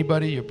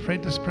 Anybody, you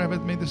prayed this prayer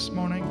with me this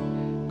morning?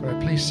 Could I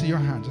please see your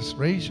hand? Just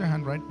raise your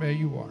hand right where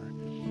you are.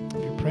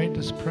 If you prayed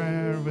this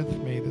prayer with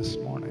me this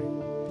morning.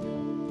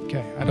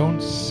 Okay, I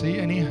don't see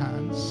any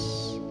hands.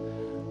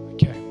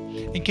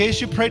 In case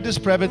you prayed this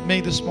prayer with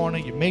me this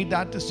morning, you made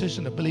that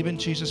decision to believe in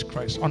Jesus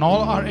Christ. On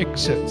all our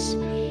exits,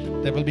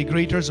 there will be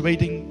greeters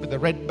waiting with a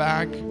red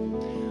bag.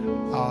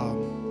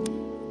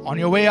 On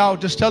your way out,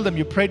 just tell them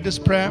you prayed this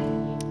prayer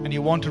and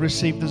you want to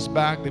receive this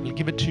bag. They will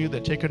give it to you.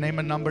 They'll take your name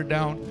and number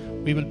down.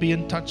 We will be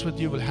in touch with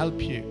you. We'll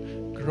help you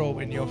grow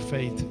in your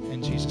faith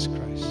in Jesus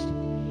Christ.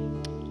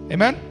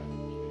 Amen?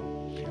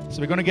 So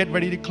we're going to get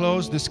ready to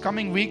close. This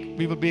coming week,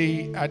 we will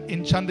be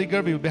in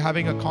Chandigarh. We will be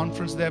having a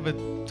conference there with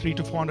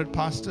 300 to 400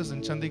 pastors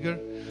in Chandigarh.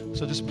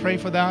 So just pray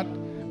for that.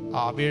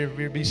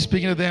 We'll be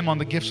speaking to them on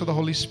the gifts of the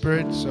Holy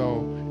Spirit.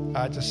 So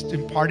just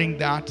imparting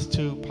that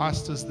to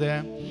pastors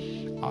there.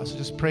 So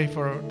just pray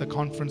for the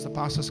conference, the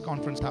pastors'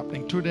 conference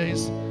happening 2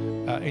 days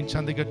in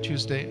Chandigarh,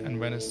 Tuesday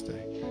and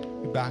Wednesday.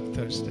 We'll be back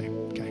Thursday.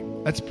 Okay,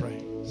 let's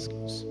pray. Let's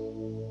close.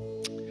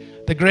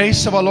 The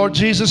grace of our Lord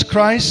Jesus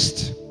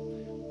Christ,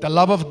 the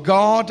love of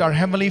God, our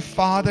Heavenly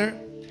Father,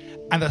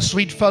 and the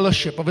sweet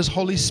fellowship of His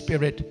Holy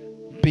Spirit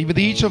be with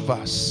each of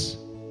us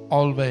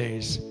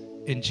always.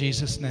 In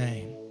Jesus'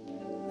 name,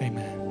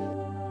 amen.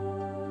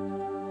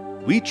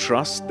 We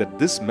trust that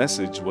this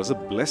message was a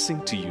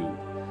blessing to you.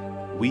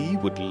 We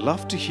would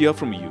love to hear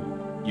from you.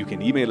 You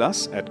can email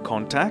us at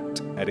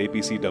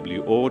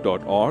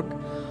contact@apcwo.org.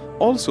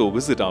 Also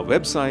visit our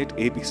website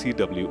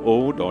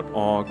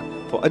apcwo.org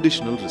for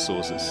additional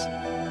resources.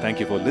 Thank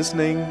you for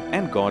listening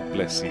and God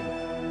bless you.